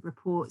and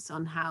reports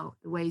on how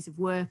the ways of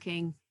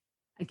working,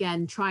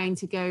 again, trying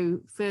to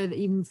go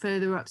even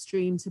further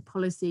upstream to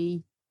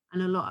policy,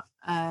 and a lot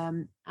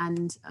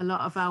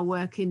of our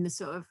work in the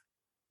sort of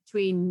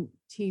between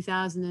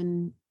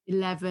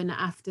 2011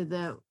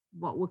 after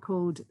what were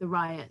called the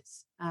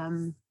riots,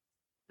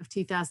 of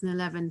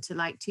 2011 to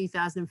like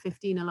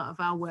 2015, a lot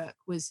of our work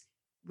was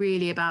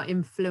really about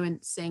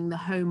influencing the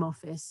Home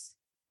Office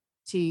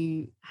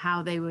to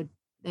how they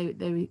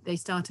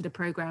started a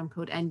program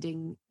called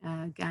Ending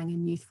Gang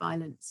and Youth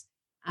Violence,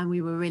 and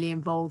we were really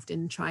involved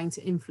in trying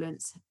to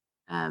influence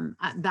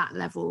at that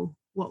level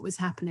what was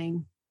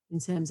happening in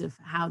terms of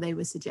how they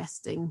were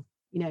suggesting,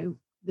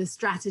 the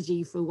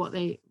strategy for what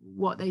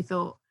they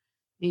thought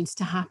needs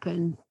to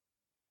happen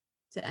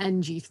to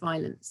end youth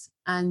violence.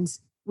 And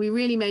we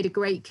really made a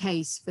great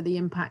case for the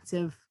impact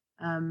of,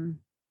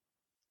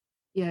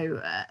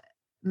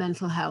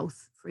 mental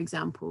health, for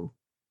example.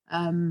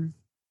 And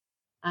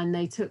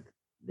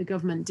the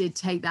government did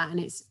take that,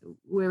 and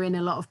we're in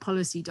a lot of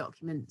policy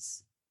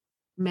documents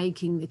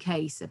making the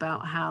case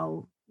about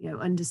how,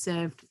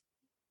 underserved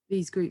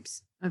these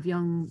groups of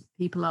young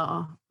people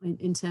are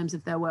in terms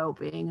of their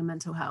well-being and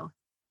mental health.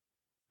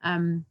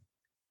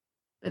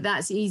 But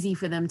that's easy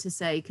for them to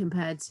say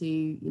compared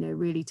to,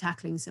 really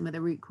tackling some of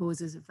the root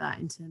causes of that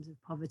in terms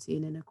of poverty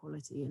and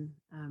inequality.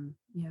 And,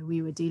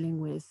 we were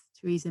dealing with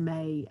Theresa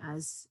May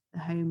as the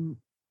Home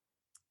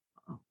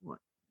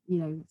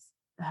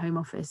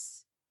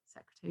Office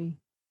Secretary.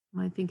 Am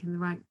I thinking the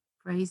right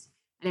phrase?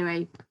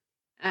 Anyway,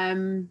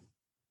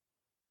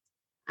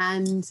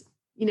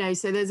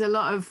 so there's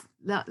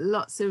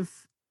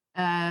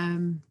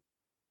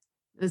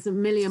there's a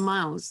million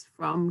miles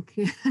from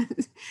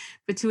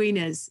between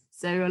us.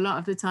 So a lot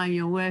of the time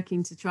you're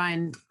working to try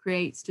and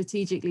create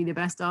strategically the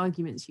best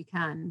arguments you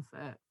can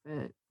for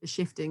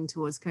shifting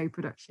towards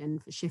co-production,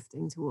 for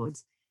shifting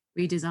towards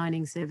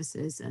redesigning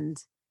services,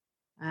 and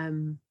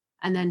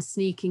then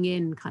sneaking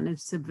in, kind of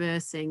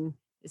subversing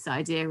this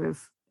idea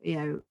of,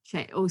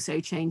 also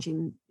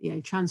changing,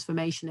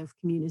 transformation of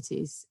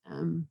communities,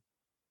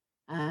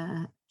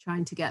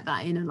 trying to get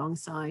that in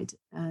alongside,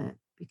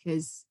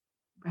 because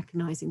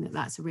recognizing that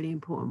that's a really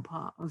important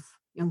part of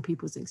young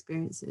people's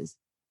experiences.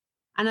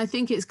 And I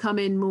think it's come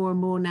in more and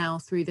more now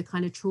through the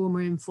kind of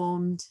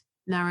trauma-informed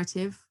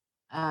narrative.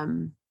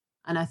 And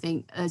I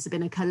think there's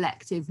been a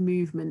collective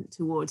movement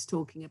towards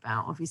talking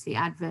about, obviously,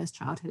 adverse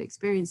childhood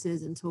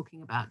experiences and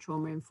talking about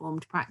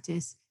trauma-informed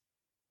practice.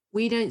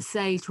 We don't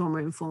say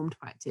trauma-informed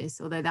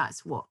practice, although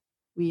that's what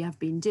we have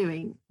been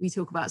doing. We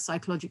talk about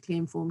psychologically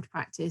informed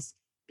practice,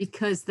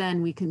 because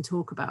then we can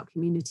talk about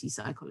community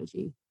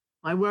psychology.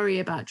 My worry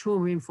about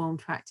trauma-informed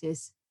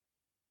practice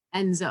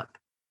ends up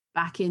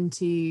back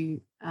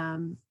into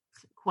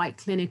quite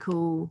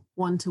clinical,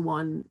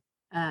 one-to-one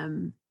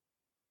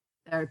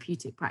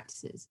therapeutic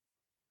practices.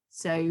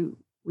 So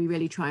we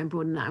really try and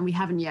broaden that, and we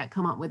haven't yet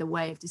come up with a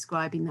way of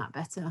describing that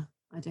better.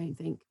 I don't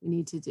think we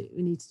need to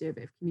do a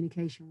bit of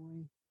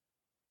communication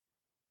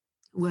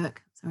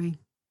work. Sorry.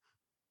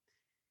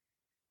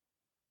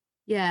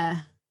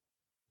 Yeah.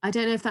 I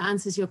don't know if that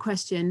answers your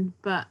question,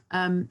 but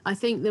I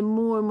think the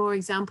more and more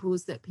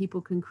examples that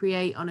people can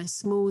create on a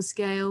small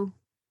scale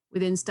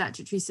within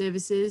statutory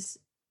services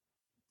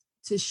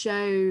to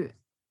show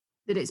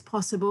that it's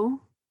possible.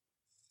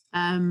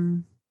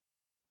 When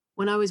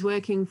I was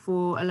working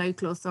for a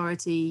local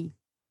authority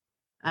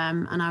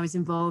and I was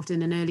involved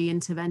in an early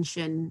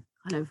intervention,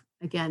 kind of,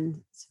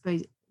 again,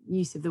 suppose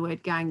use of the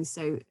word gangs.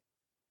 So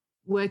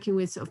working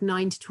with sort of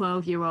 9 to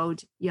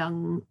 12-year-old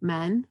young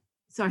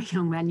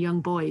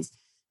boys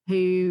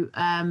who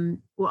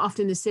were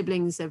often the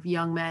siblings of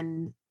young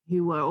men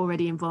who were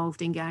already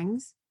involved in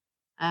gangs.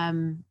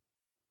 Again,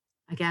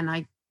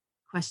 I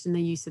question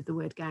the use of the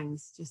word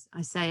gangs. Just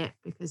I say it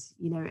because,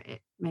 you know,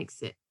 it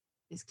makes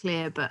it's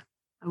clear, but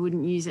I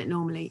wouldn't use it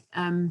normally.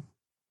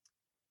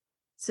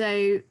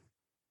 So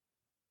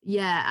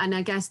yeah, and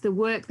I guess the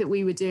work that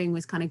we were doing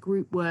was kind of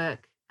group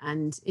work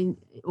and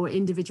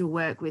individual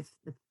work with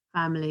the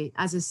family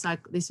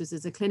this was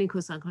as a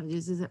clinical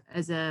psychologist,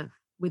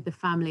 with the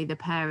family, the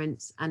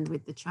parents, and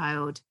with the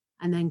child,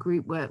 and then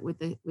group work with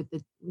the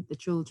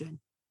children,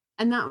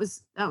 and that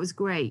was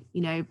great,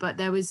 you know. But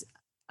there was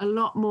a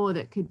lot more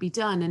that could be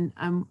done,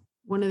 and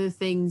one of the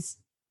things,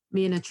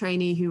 me and a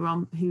trainee who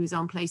was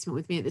on placement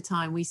with me at the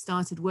time, we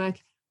started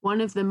work.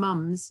 One of the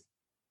mums,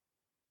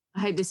 I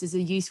hope this is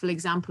a useful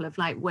example of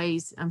like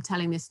ways I'm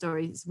telling this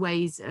story. It's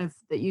ways of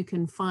that you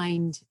can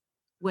find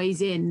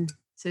ways in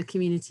to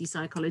community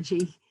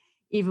psychology,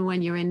 even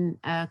when you're in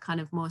a kind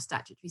of more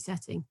statutory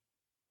setting.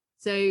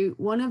 So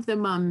one of the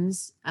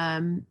mums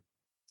had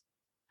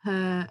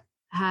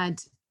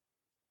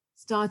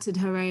started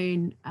her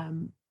own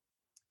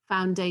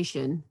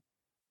foundation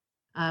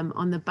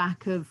on the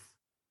back of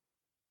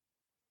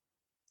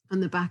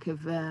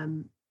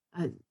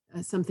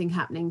something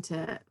happening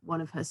to one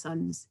of her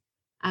sons,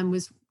 and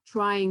was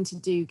trying to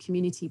do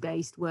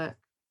community-based work,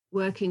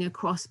 working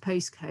across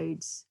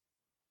postcodes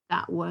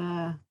that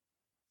were,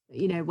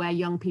 you know, where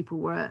young people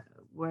were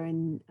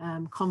in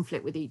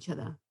conflict with each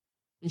other.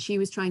 And she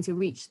was trying to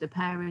reach the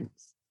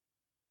parents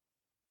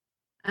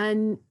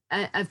and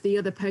of the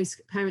other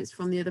parents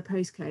from the other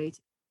postcode.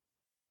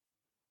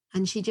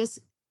 And she just,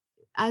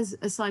 as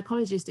a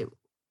psychologist,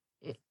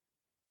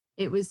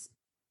 it was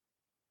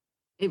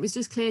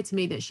just clear to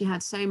me that she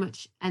had so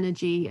much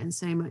energy and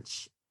so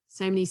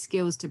many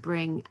skills to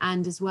bring,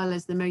 and as well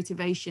as the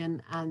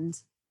motivation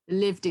and the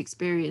lived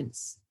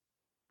experience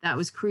that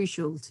was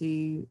crucial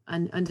to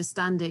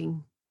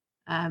understanding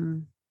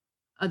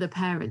other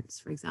parents,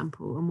 for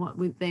example, and what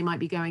they might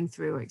be going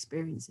through or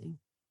experiencing.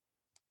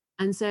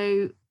 And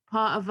so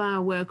part of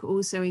our work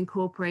also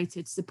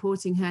incorporated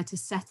supporting her to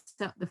set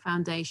up the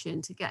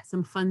foundation, to get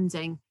some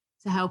funding,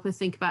 to help her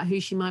think about who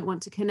she might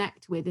want to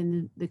connect with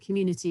in the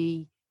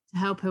community, to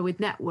help her with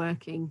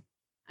networking,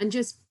 and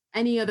just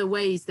any other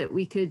ways that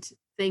we could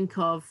think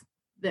of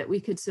that we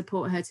could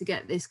support her to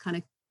get this kind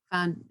of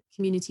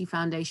community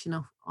foundation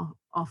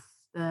off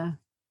the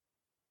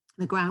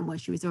ground where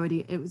she was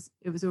already, it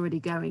was already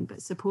going,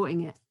 but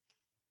supporting it.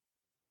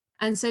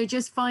 And so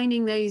just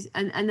finding those,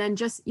 and then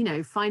just, you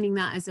know, finding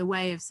that as a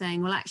way of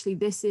saying, well, actually,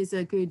 this is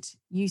a good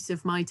use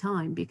of my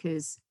time,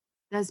 because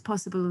there's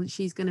possible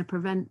she's going to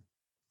prevent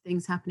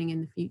things happening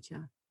in the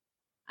future.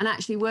 And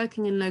actually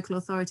working in local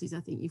authorities, I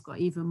think you've got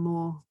even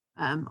more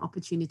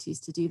opportunities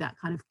to do that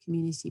kind of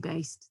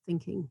community-based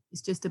thinking.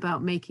 It's just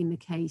about making the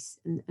case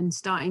and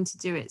starting to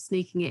do it,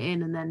 sneaking it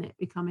in, and then it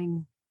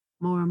becoming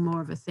more and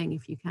more of a thing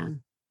if you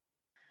can.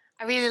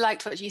 I really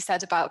liked what you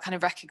said about kind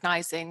of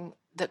recognizing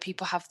that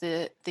people have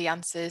the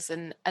answers,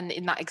 and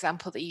in that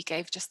example that you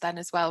gave just then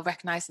as well,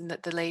 recognizing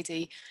that the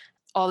lady,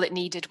 all it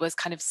needed was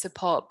kind of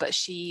support, but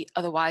she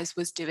otherwise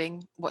was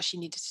doing what she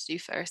needed to do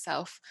for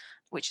herself,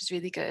 which is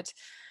really good.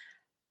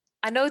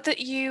 I know that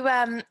you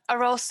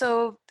are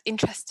also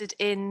interested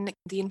in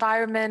the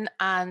environment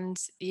and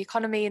the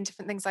economy and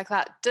different things like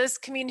that. Does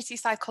community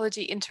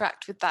psychology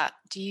interact with that?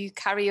 Do you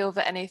carry over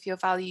any of your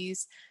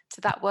values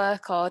to that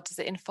work, or does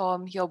it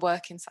inform your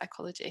work in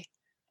psychology?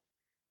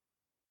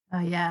 Oh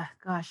yeah,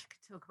 gosh, I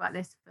could talk about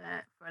this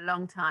for a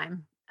long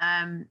time.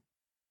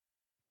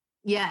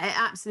 Yeah, it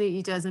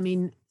absolutely does. I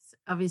mean,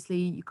 obviously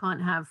you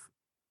can't have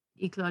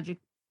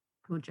ecological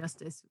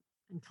justice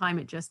and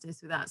climate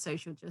justice without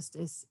social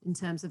justice in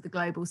terms of the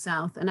global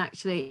south, and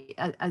actually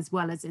as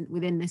well as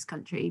within this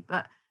country.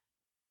 But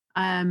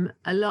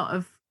a lot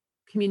of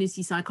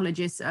community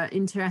psychologists are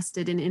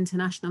interested in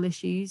international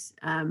issues.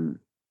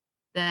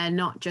 They're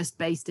not just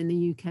based in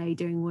the UK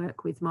doing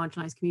work with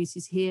marginalised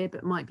communities here,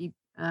 but might be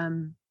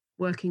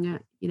working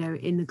at, you know,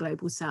 in the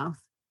global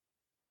south.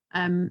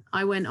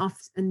 I went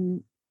off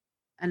and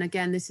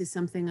again, this is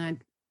something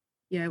I'd,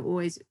 you know,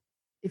 always,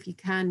 if you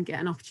can get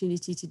an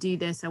opportunity to do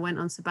this, I went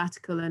on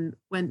sabbatical and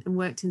went and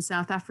worked in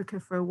South Africa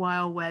for a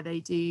while, where they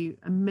do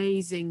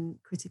amazing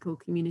critical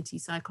community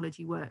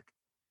psychology work.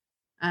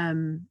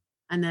 And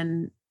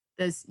then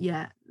there's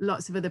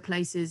lots of other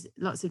places,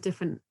 lots of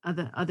different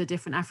other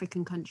different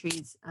African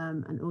countries,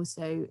 and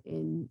also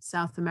in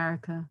South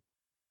America,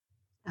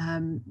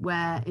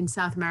 where in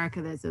South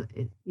America there's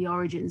the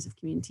origins of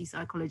community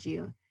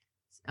psychology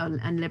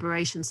and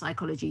liberation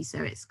psychology.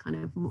 So it's kind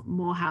of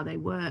more how they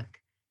work.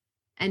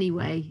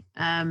 Anyway,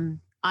 I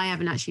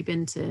haven't actually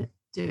been to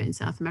do it in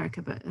South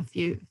America, but a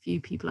few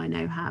people I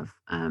know have.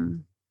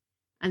 And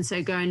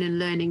so going and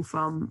learning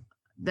from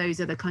those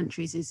other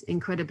countries is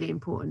incredibly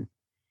important.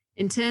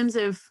 In terms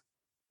of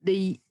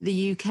the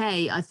UK,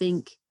 I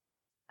think,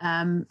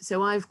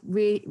 so I've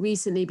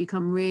recently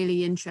become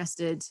really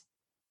interested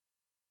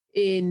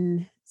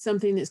in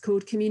something that's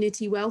called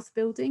community wealth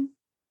building,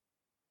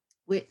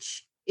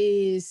 which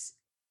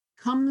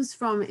comes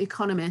from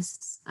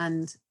economists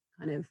and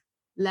kind of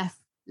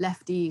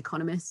lefty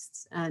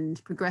economists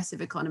and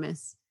progressive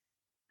economists.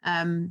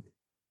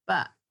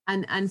 But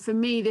for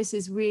me, this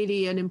is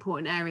really an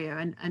important area.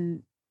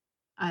 And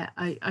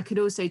I could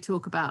also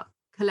talk about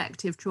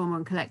collective trauma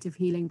and collective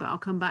healing, but I'll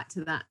come back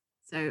to that.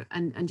 So,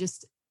 and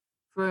just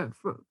for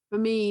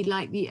me,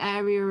 like the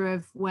area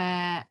of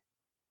where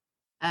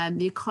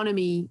the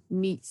economy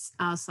meets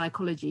our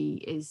psychology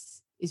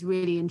is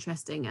really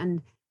interesting.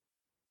 And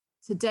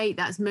to date,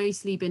 that's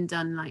mostly been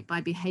done like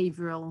by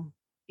behavioral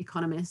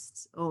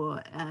economists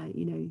or,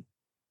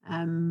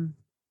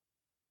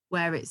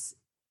 where it's,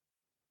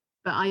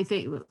 but I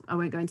think I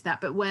won't go into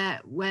that, but where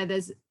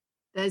there's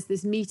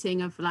this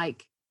meeting of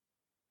like,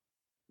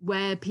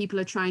 where people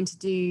are trying to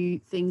do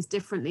things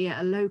differently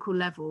at a local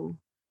level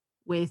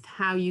with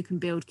how you can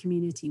build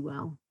community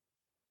well.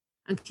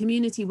 And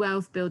community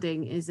wealth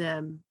building is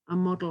a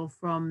model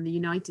from the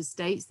United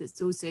States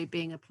that's also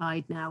being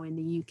applied now in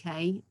the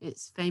UK.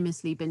 It's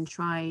famously been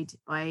tried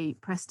by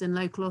Preston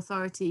Local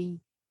Authority.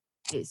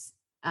 It's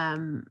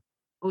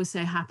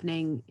also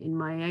happening in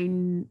my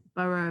own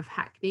borough of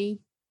Hackney,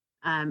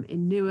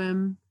 in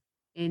Newham,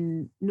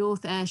 in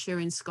North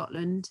Ayrshire in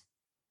Scotland.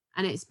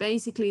 And it's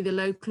basically the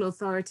local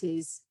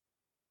authorities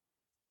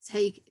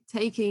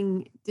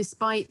taking,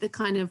 despite the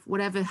kind of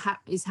whatever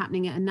is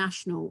happening at a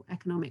national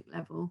economic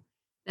level,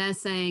 they're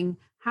saying,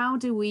 how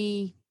do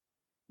we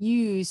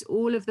use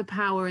all of the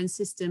power and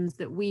systems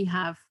that we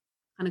have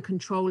kind of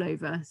control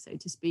over, so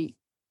to speak?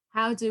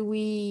 How do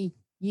we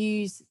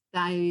use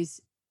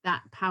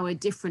that power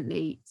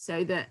differently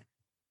so that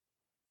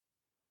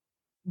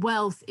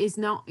wealth is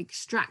not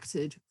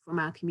extracted from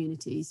our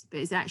communities, but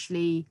is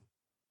actually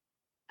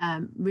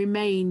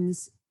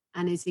remains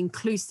and is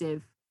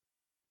inclusive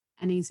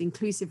and is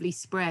inclusively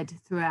spread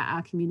throughout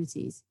our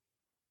communities?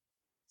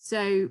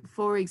 So,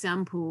 for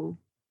example,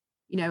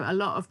 a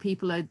lot of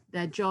people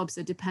their jobs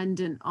are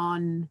dependent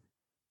on,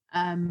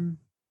 a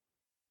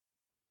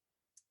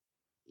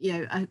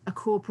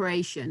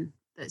corporation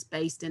that's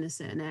based in a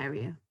certain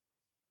area,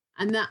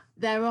 and that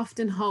they're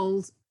often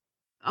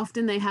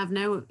they have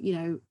no,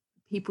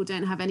 people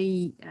don't have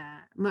any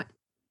much.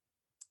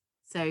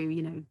 So,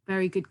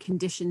 very good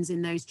conditions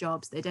in those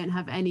jobs. They don't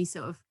have any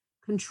sort of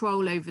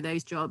control over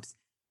those jobs.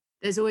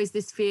 There's always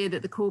this fear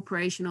that the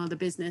corporation or the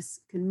business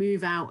can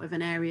move out of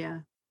an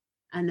area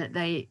and that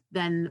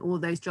then all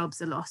those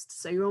jobs are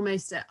lost. So you're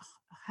almost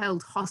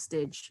held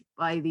hostage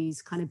by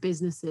these kind of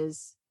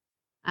businesses.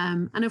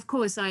 And of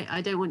course, I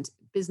don't want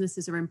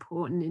businesses are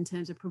important in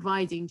terms of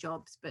providing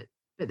jobs, but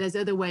there's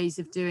other ways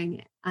of doing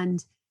it.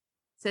 And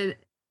so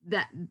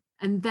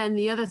and then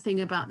the other thing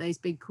about those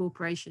big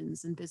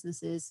corporations and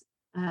businesses,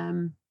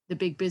 the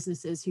big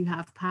businesses who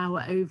have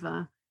power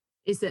over,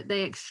 is that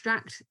they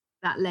extract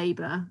that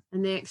labor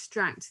and they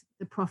extract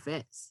the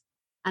profits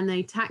and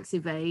they tax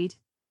evade.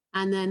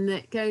 And then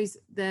that goes,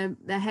 their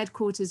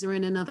headquarters are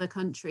in another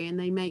country and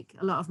they make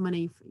a lot of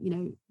money.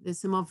 There's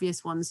some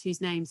obvious ones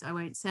whose names I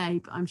won't say,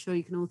 but I'm sure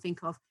you can all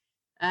think of.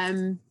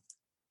 So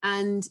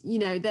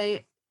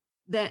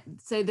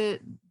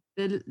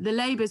the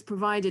labour is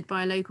provided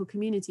by a local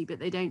community, but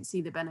they don't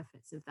see the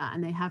benefits of that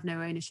and they have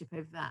no ownership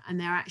over that. And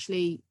they're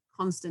actually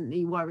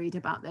constantly worried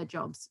about their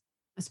jobs,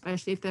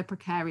 especially if they're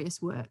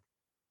precarious work.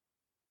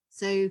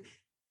 So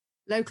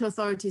local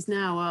authorities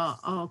now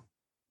are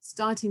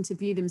starting to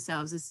view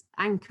themselves as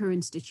anchor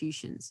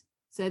institutions.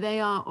 So they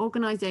are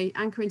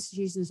anchor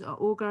institutions are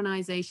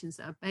organizations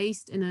that are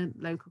based in a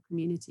local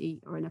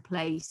community or in a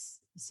place,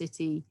 a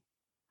city,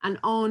 and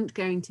aren't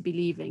going to be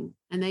leaving.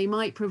 And they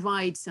might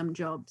provide some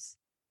jobs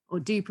or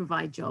do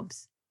provide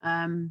jobs.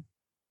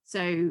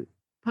 So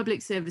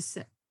public service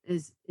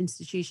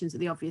institutions are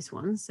the obvious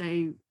ones.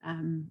 So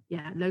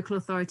local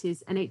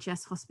authorities,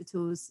 NHS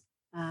hospitals,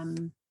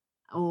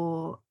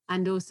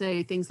 and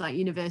also things like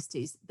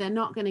universities, they're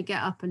not going to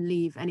get up and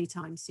leave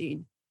anytime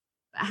soon.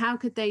 But how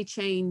could they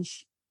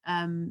change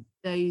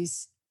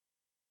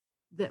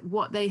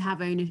what they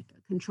have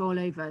control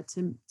over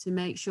to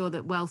make sure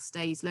that wealth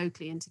stays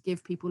locally and to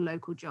give people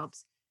local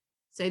jobs?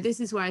 So this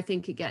is where I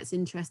think it gets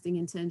interesting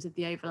in terms of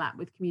the overlap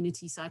with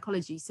community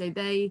psychology. So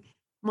they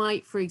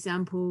might, for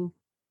example,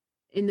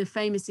 in the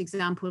famous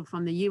example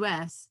from the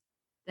US,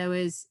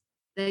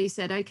 they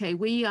said, okay,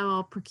 we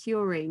are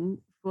procuring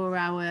for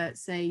our,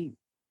 say,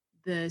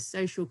 the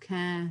social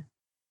care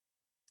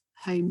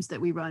homes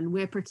that we run.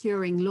 We're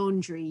procuring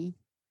laundry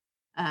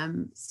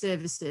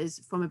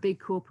services from a big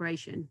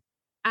corporation.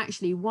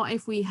 Actually, what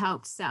if we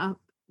helped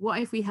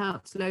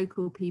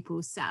local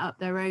people set up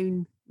their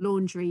own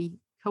laundry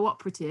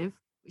cooperative,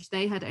 which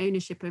they had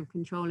ownership of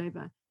control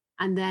over,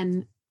 and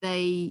then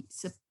they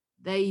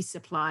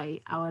supply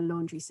our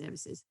laundry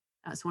services.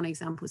 That's one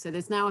example. So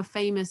there's now a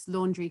famous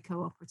laundry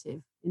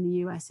cooperative in the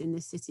US, in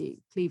this city,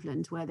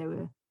 Cleveland, where they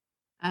were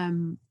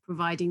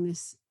providing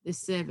this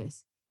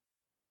service.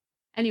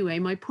 Anyway,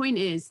 my point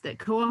is that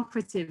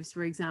cooperatives,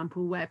 for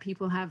example, where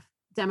people have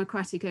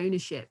democratic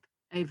ownership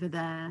over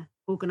their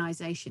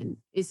organization,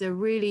 is a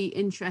really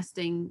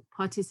interesting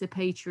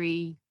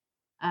participatory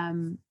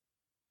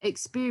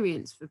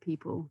experience for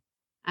people,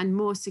 and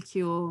more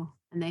secure,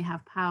 and they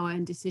have power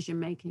and decision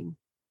making.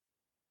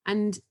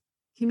 And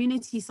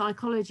community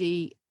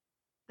psychology,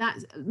 that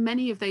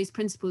many of those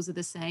principles are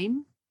the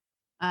same.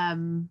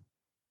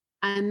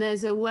 And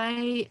there's a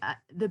way,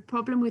 the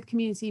problem with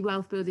community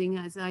wealth building,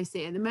 as I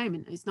see it at the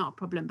moment, it's not a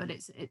problem, but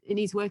it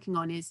needs working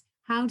on, is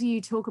how do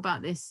you talk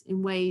about this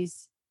in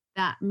ways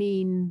that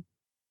mean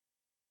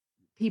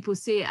people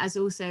see it as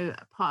also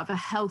part of a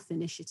health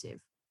initiative,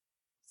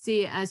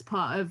 see it as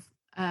part of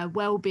a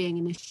well-being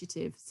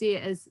initiative, see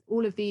it as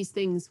all of these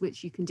things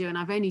which you can do. And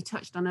I've only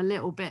touched on a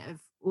little bit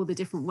of all the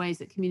different ways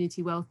that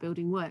community wealth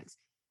building works.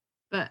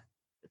 But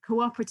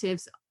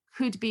cooperatives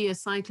could be a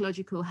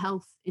psychological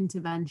health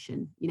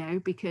intervention,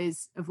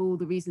 because of all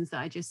the reasons that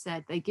I just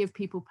said. They give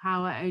people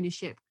power,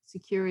 ownership,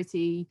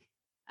 security.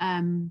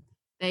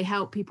 They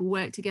help people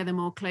work together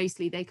more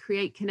closely. They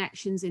create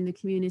connections in the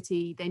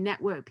community. They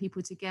network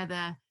people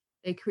together.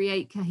 They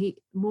create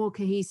more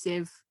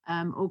cohesive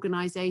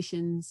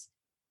organizations.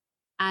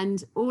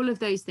 And all of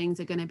those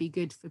things are going to be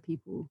good for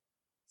people.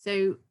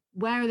 So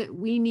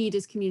we need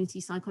as community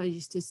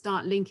psychologists to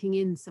start linking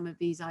in some of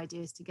these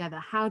ideas together.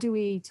 How do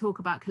we talk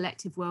about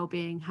collective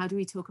well-being? How do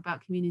we talk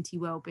about community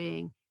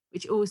well-being,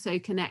 which also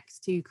connects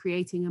to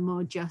creating a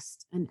more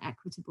just and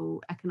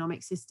equitable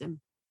economic system?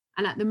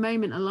 And at the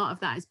moment, a lot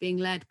of that is being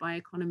led by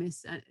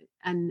economists,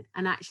 and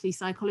actually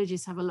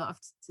psychologists have a lot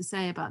to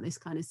say about this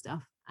kind of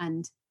stuff.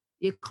 And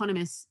the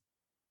economists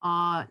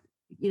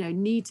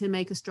need to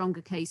make a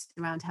stronger case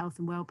around health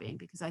and well-being,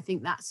 because I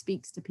think that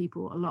speaks to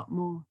people a lot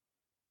more.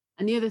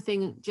 And the other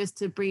thing, just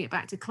to bring it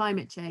back to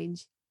climate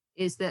change,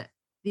 is that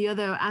the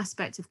other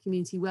aspect of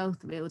community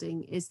wealth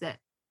building is that,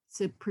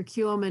 so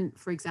procurement,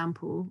 for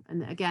example,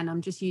 and again,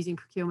 I'm just using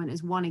procurement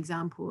as one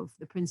example of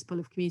the principle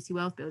of community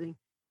wealth building.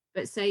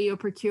 But say you're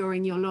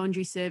procuring your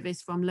laundry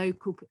service from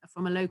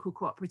a local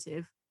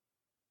cooperative,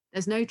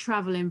 there's no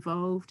travel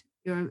involved.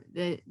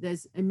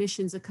 There's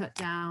emissions are cut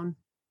down,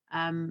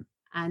 and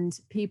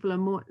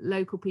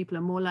local people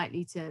are more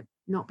likely to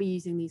not be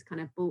using these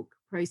kind of bulk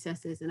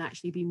processes and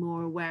actually be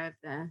more aware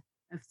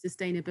of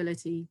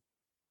sustainability.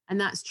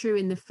 And that's true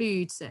in the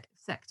food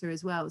sector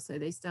as well. So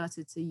they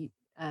started to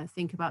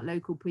think about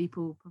local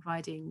people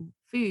providing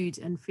food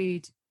and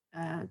food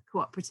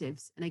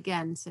cooperatives. And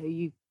again, so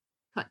you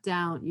cut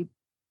down, you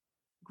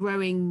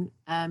growing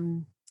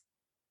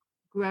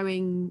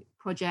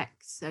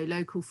projects, so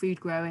local food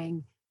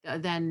growing, that are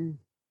then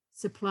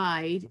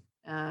supplied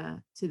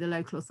to the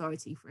local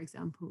authority, for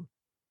example,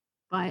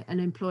 by an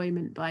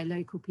employment by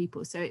local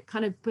people. So it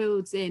kind of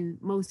builds in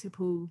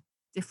multiple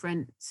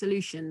different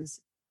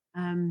solutions.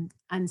 And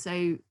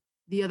so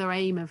the other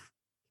aim of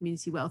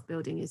community wealth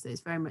building is that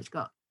it's very much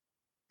got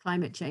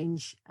climate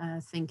change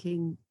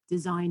thinking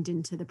designed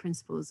into the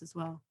principles as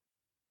well.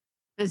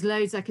 There's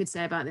loads I could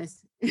say about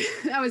this.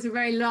 That was a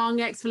very long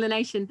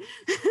explanation.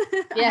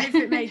 Yeah.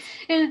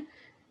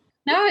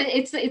 No,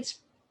 it's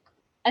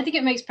I think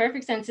it makes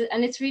perfect sense,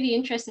 and it's really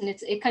interesting.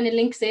 It kind of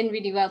links in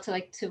really well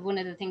to one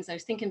of the things I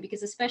was thinking,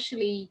 because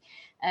especially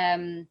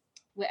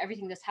with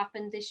everything that's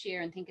happened this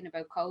year, and thinking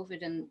about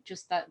COVID, and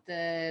just that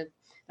the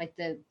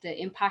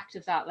impact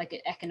of that,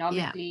 like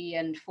economically,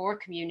 and for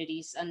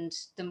communities, and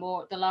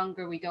the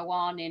longer we go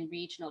on in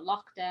regional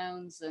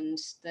lockdowns, and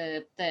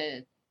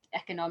the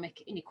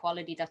economic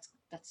inequality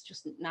that's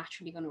just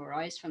naturally going to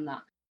arise from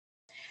that.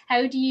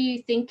 How do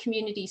you think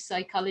community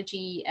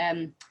psychology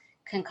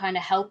can kind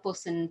of help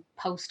us in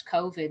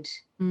post-COVID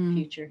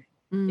future,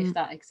 if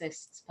that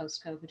exists,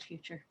 post-COVID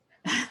future?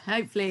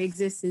 Hopefully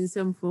exists in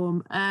some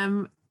form.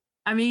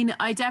 I mean,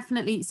 I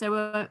definitely,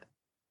 I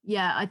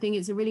think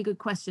it's a really good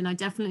question. I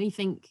definitely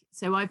think,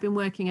 so I've been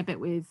working a bit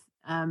with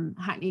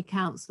Hackney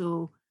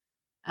Council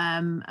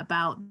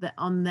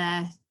on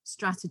their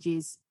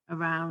strategies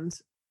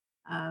around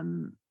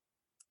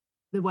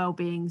the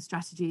wellbeing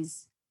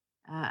strategies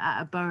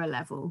at a borough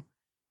level.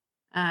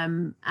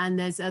 And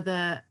there's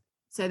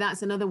so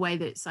that's another way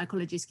that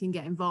psychologists can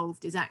get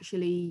involved, is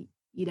actually,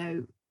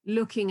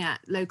 looking at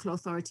local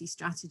authority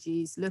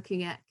strategies,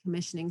 looking at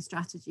commissioning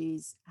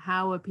strategies.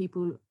 How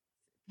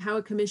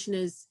are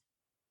commissioners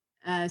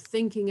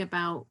thinking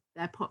about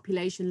their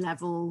population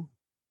level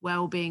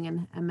well-being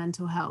and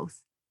mental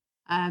health?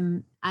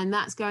 And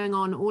that's going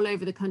on all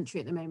over the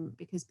country at the moment,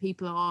 because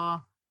people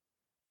are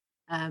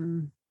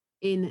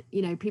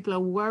people are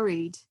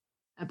worried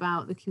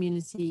about the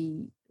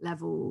community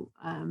level,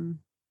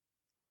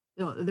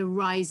 the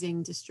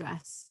rising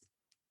distress.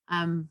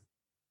 And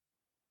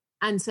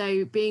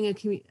so being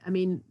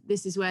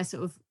this is where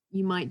sort of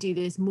you might do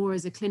this more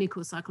as a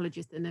clinical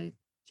psychologist than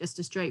just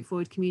a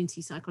straightforward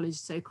community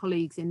psychologist. So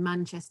colleagues in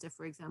Manchester,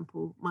 for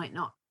example, might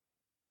not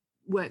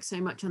work so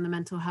much on the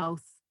mental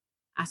health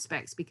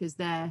aspects because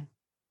they're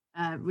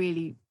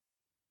really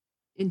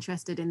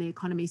interested in the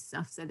economy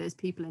stuff. So there's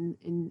people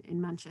in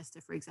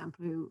Manchester, for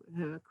example, who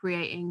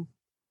are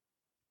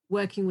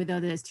working with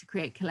others to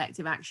create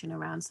collective action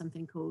around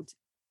something called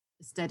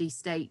a steady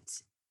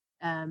state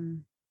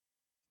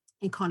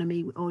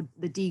economy, or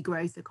the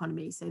degrowth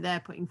economy. So they're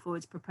putting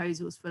forward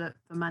proposals for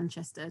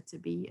Manchester to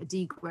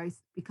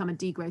become a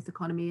degrowth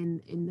economy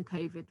in the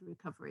COVID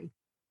recovery,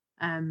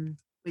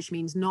 which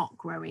means not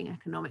growing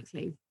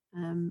economically.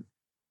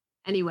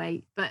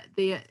 Anyway, but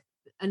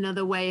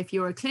another way, if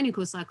you're a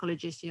clinical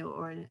psychologist,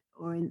 or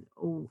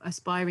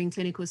aspiring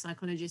clinical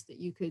psychologist, that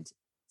you could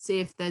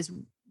see if there's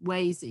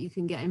ways that you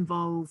can get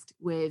involved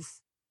with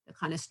the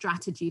kind of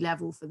strategy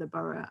level for the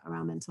borough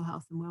around mental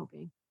health and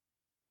well-being.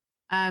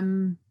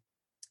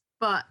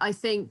 But I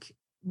think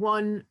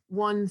one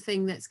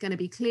thing that's going to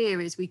be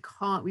clear is we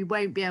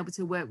won't be able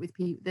to work with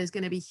people. There's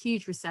going to be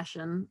huge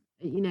recession.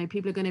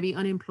 People are going to be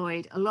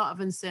unemployed, a lot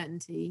of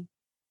uncertainty,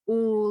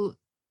 all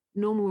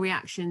normal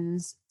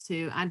reactions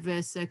to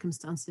adverse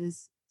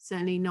circumstances,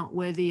 certainly not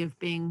worthy of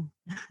being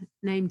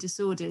named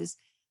disorders,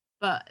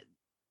 but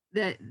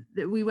that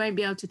we won't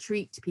be able to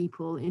treat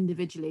people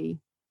individually.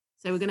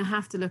 So we're going to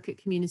have to look at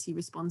community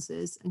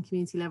responses and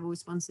community level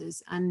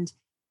responses. And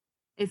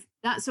if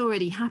that's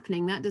already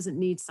happening, that doesn't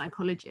need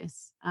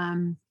psychologists.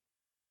 That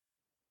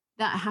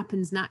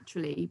happens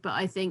naturally, but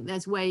I think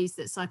there's ways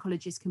that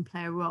psychologists can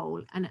play a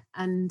role.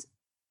 And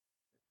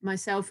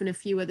myself and a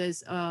few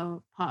others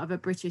are part of a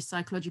British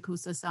Psychological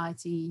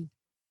Society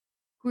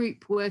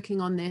group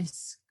working on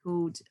this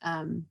called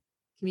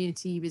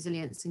Community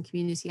Resilience and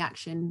Community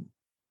Action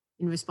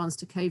in response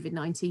to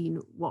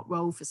COVID-19, what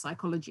role for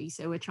psychology?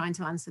 So we're trying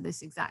to answer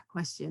this exact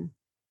question.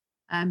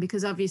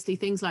 Because obviously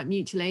things like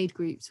mutual aid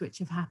groups, which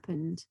have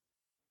happened,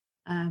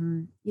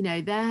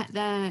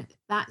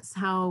 that's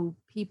how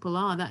people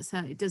are. That's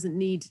how it doesn't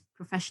need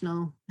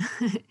professional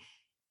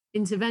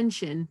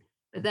intervention.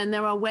 But then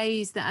there are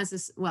ways that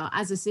as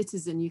a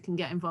citizen, you can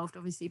get involved,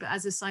 obviously, but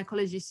as a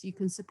psychologist, you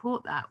can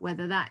support that,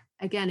 whether that,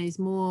 again, is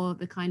more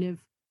the kind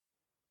of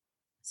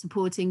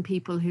supporting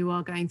people who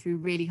are going through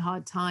really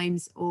hard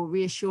times, or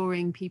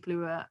reassuring people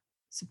who are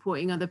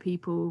supporting other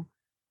people,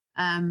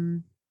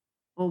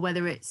 or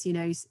whether it's,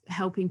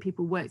 helping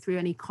people work through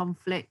any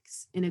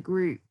conflicts in a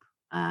group,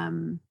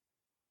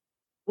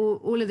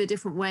 all of the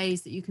different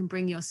ways that you can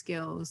bring your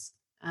skills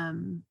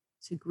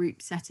to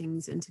group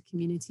settings and to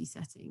community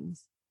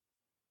settings.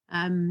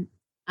 And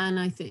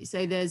I think,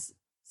 so there's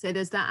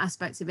that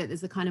aspect of it.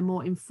 There's the kind of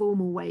more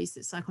informal ways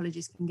that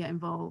psychologists can get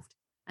involved.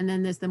 And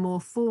then there's the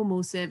more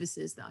formal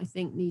services that I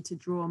think need to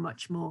draw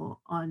much more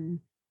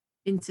on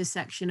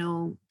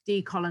intersectional,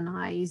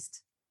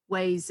 decolonized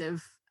ways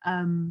of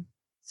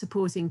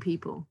supporting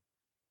people,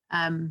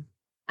 and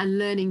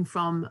learning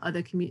from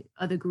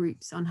other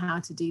groups on how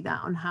to do that,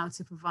 on how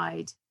to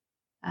provide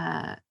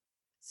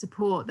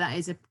support that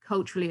is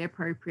culturally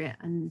appropriate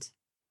and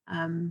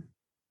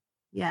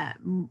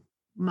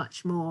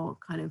much more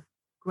kind of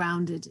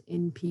grounded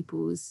in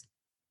people's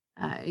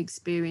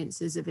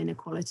experiences of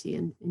inequality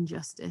and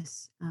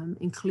injustice,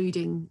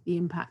 including the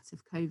impacts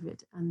of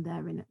COVID and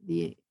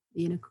the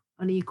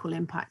unequal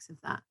impacts of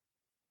that.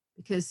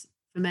 Because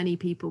for many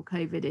people,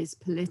 COVID is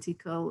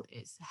political,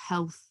 it's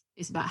health,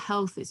 it's about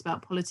health, it's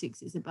about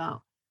politics, it's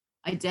about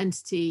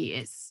identity,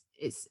 it's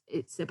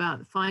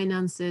about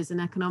finances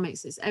and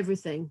economics, it's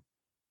everything.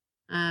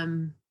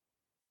 And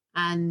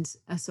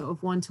a sort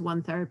of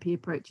one-to-one therapy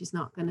approach is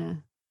not going to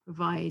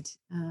provide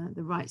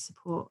the right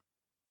support.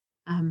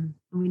 And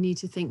we need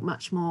to think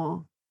much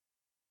more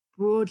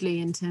broadly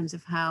in terms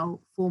of how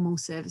formal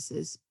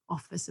services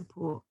offer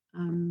support,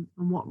 and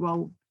what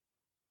role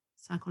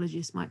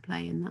psychologists might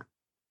play in that,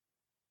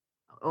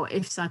 or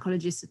if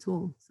psychologists at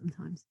all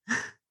sometimes.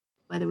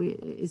 Whether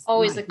is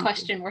always a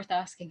question worth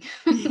asking.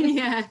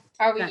 Yeah.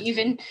 Are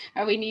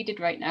we needed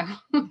right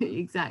now?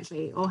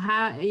 Exactly. Or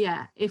how,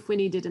 if we're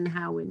needed and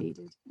how we're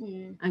needed.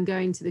 And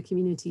going to the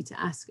community to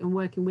ask, and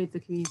working with the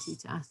community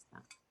to ask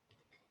that.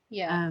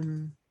 Yeah.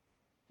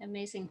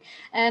 Amazing.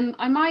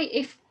 I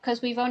might,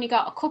 because we've only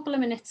got a couple of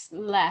minutes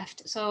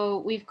left, so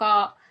we've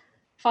got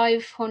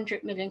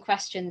 500 million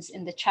questions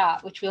in the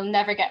chat, which we'll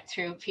never get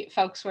through.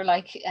 Folks were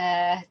like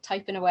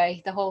typing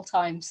away the whole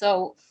time.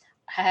 So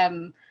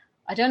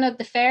I don't know,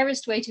 the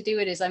fairest way to do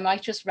it is I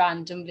might just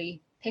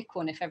randomly pick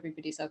one if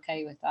everybody's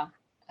okay with that.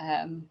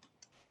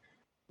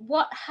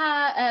 What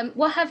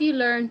have you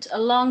learned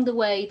along the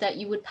way that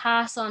you would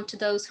pass on to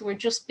those who are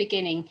just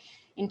beginning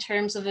in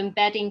terms of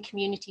embedding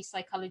community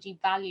psychology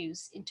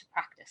values into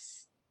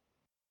practice?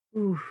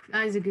 Ooh,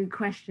 that is a good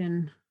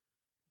question.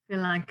 I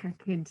feel like I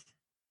could,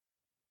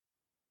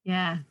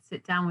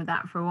 sit down with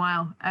that for a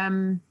while.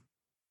 I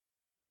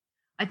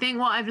think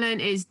what I've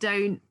learned is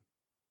don't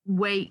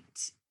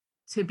wait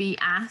to be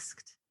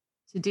asked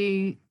to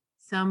do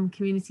some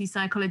community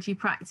psychology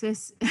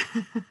practice,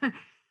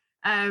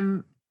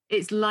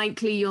 it's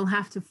likely you'll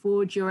have to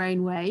forge your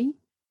own way,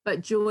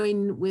 but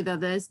join with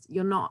others.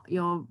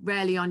 You're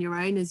rarely on your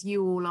own, as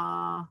you all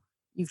are.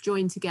 You've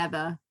joined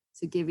together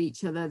to give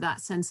each other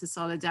that sense of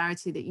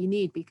solidarity that you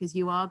need, because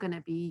you are going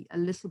to be a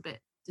little bit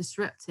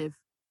disruptive.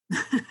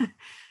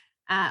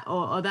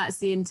 Or that's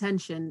the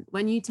intention.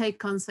 When you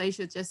take on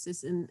social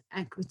justice and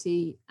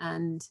equity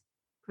and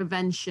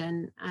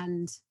prevention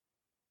and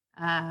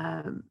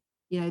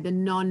the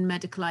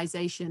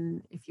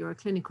non-medicalization, if you're a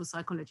clinical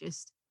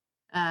psychologist,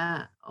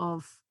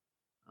 of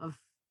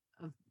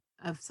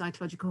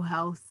psychological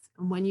health,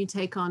 and when you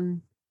take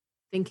on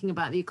thinking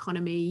about the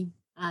economy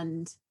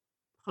and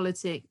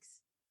politics,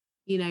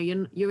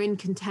 you're in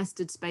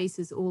contested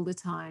spaces all the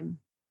time,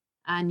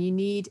 and you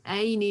need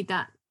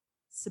that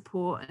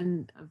support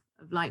and of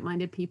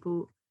like-minded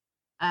people.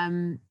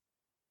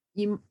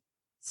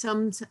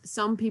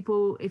 Some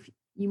people, if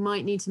you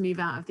might need to move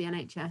out of the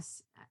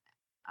NHS.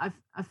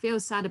 I feel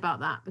sad about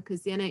that,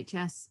 because the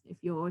NHS, if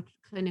you're a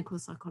clinical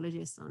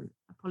psychologist, and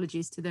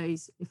apologies to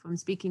those if I'm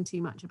speaking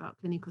too much about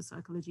clinical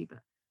psychology,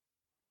 but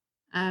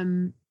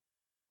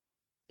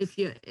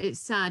it's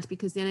sad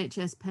because the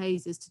NHS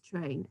pays us to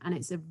train, and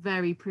it's a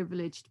very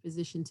privileged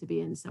position to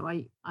be in. So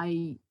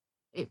I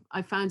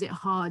found it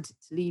hard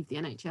to leave the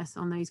NHS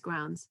on those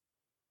grounds,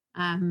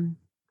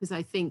 because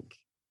I think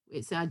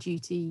it's our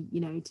duty,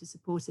 to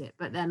support it.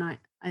 But then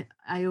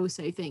I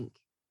also think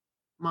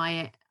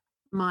my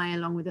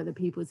along with other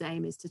people's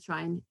aim is to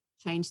try and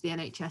change the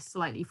NHS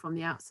slightly from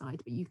the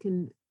outside, but you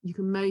can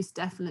most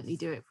definitely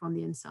do it from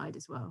the inside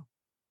as well.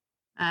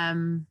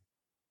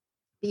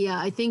 Yeah,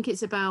 I think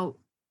it's about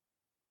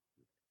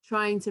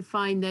trying to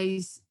find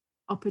those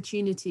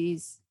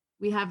opportunities.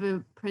 We have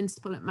a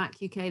principle at MAC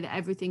UK that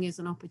everything is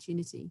an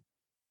opportunity,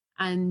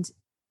 and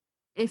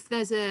if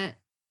it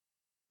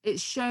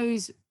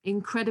shows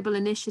incredible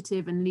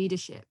initiative and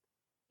leadership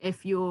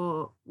if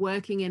you're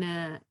working in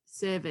a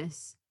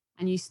service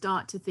and you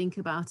start to think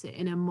about it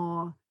in a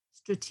more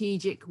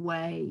strategic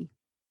way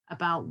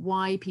about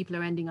why people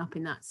are ending up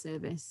in that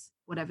service,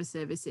 whatever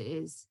service it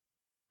is,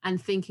 and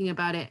thinking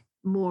about it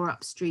more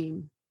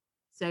upstream.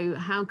 So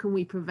how can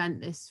we prevent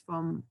this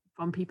from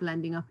people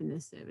ending up in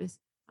this service?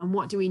 And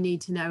what do we need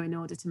to know in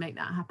order to make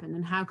that happen?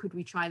 And how could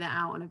we try that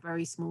out on a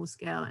very small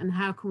scale? And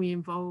how can we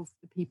involve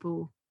the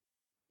people,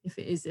 if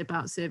it is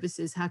about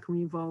services, how can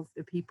we involve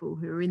the people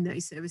who are in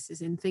those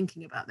services in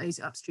thinking about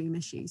those upstream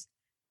issues?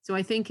 So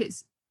I think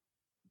it's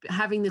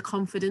having the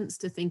confidence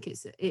to think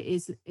it's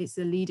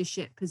a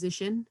leadership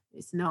position.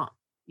 It's not,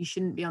 you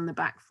shouldn't be on the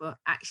back foot.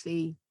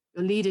 Actually,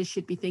 your leaders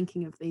should be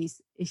thinking of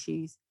these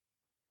issues,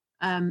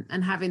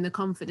 and having the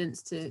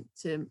confidence to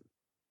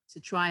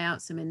try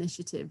out some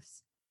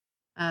initiatives.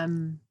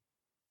 I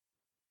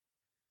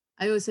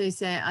also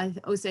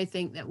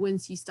think that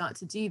once you start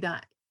to do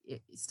that, you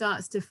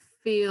start to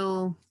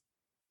feel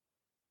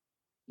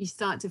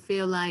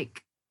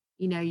like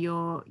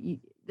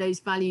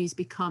those values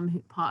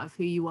become part of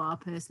who you are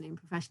personally and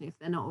professionally, if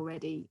they're not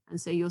already. And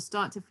so you'll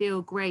start to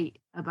feel great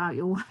about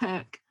your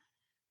work,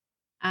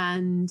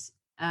 and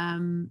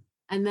then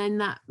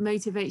that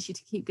motivates you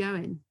to keep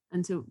going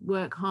and to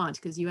work hard,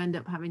 because you end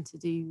up having to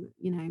do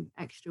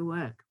extra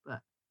work,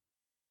 but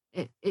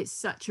it's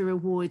such a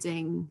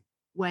rewarding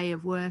way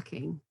of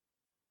working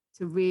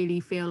to really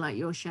feel like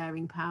you're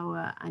sharing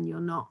power, and you're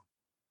not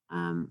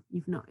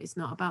it's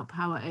not about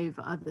power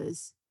over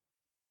others,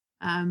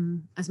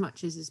 as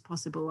much as is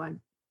possible.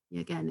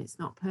 Again, it's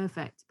not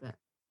perfect, but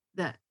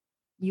that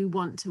you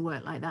want to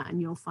work like that, and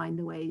you'll find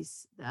the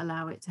ways that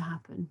allow it to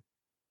happen.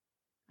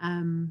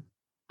 And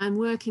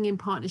working in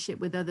partnership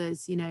with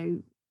others,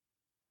 and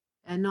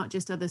not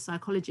just other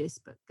psychologists,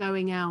 but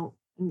going out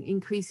and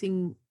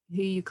increasing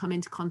who you come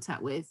into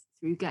contact with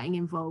through getting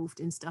involved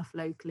in stuff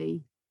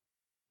locally,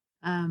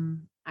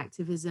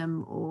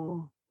 activism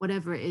or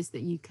whatever it is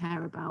that you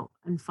care about,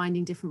 and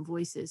finding different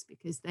voices,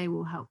 because they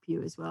will help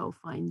you as well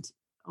find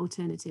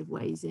alternative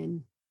ways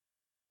into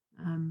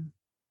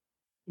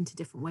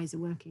different ways of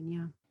working.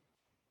 Yeah.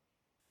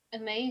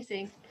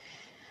 Amazing.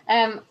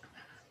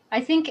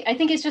 I think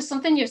it's just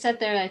something you've said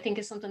there. I think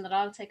is something that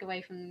I'll take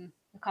away from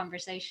the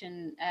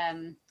conversation,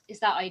 is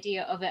that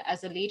idea of it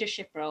as a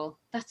leadership role.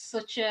 That's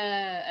such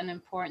an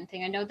important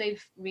thing. I know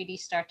they've really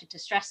started to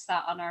stress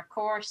that on our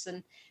course,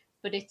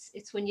 but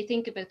it's when you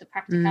think about the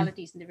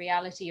practicalities and the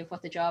reality of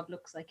what the job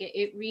looks like,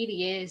 it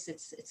really is.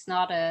 It's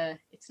not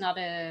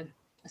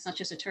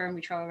just a term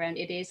we throw around.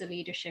 It is a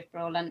leadership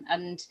role,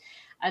 and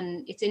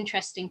it's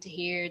interesting to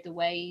hear the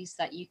ways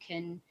that you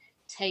can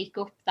take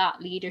up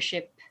that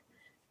leadership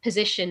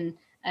position,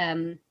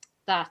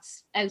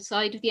 that's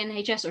outside of the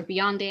NHS or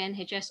beyond the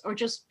NHS, or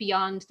just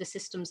beyond the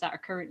systems that are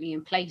currently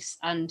in place,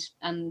 and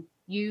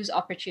use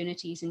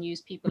opportunities and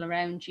use people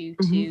around you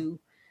to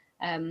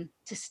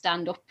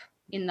stand up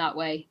in that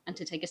way, and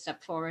to take a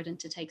step forward and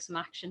to take some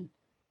action.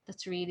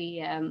 That's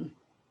really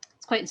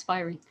it's quite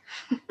inspiring.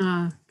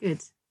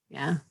 Good.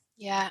 Yeah.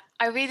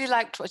 I really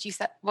liked what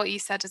you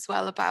said as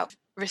well about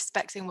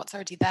respecting what's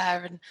already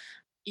there, and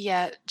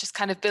just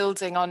kind of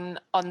building on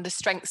the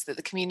strengths that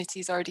the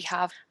communities already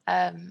have.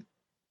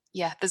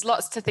 There's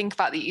lots to think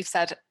about that you've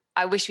said.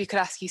 I wish we could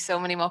ask you so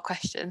many more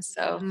questions.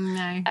 So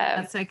no,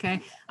 that's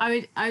okay.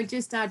 I would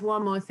just add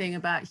one more thing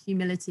about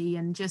humility,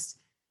 and just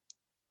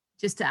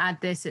to add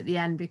this at the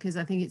end, because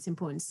I think it's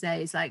important to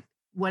say, is like,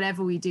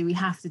 whatever we do, we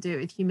have to do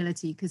it with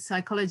humility, because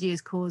psychology has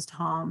caused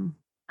harm,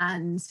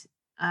 and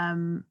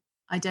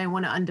I don't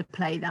want to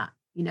underplay that.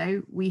 You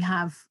know, we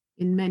have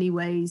in many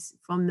ways,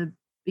 from the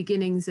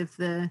beginnings of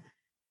the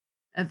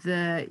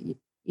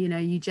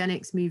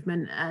eugenics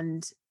movement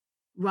and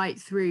right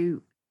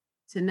through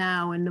to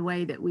now, in the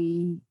way that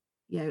we,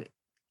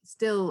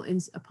 still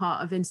a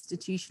part of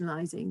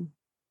institutionalizing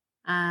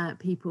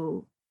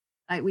people,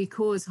 like, we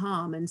cause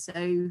harm. And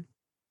so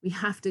we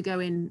have to go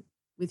in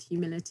with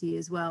humility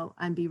as well,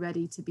 and be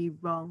ready to be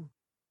wrong,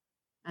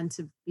 and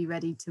to be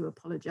ready to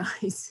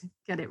apologize,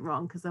 get it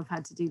wrong, because I've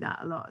had to do that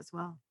a lot as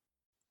well.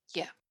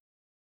 Yeah.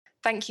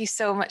 Thank you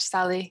so much,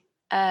 Sally.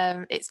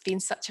 It's been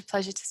such a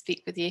pleasure to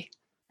speak with you.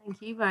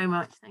 Thank you very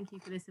much. Thank you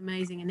for this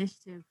amazing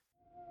initiative.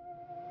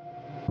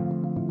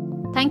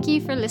 Thank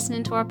you for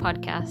listening to our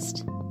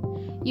podcast.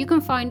 You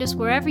can find us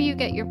wherever you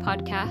get your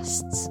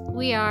podcasts.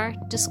 We are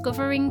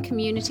Discovering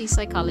Community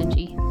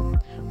Psychology.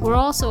 We're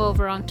also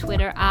over on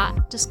Twitter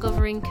at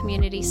Discovering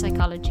Community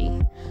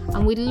Psychology.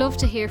 And we'd love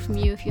to hear from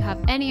you if you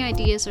have any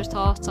ideas or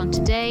thoughts on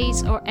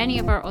today's or any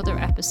of our other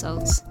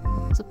episodes.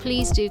 So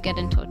please do get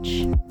in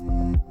touch.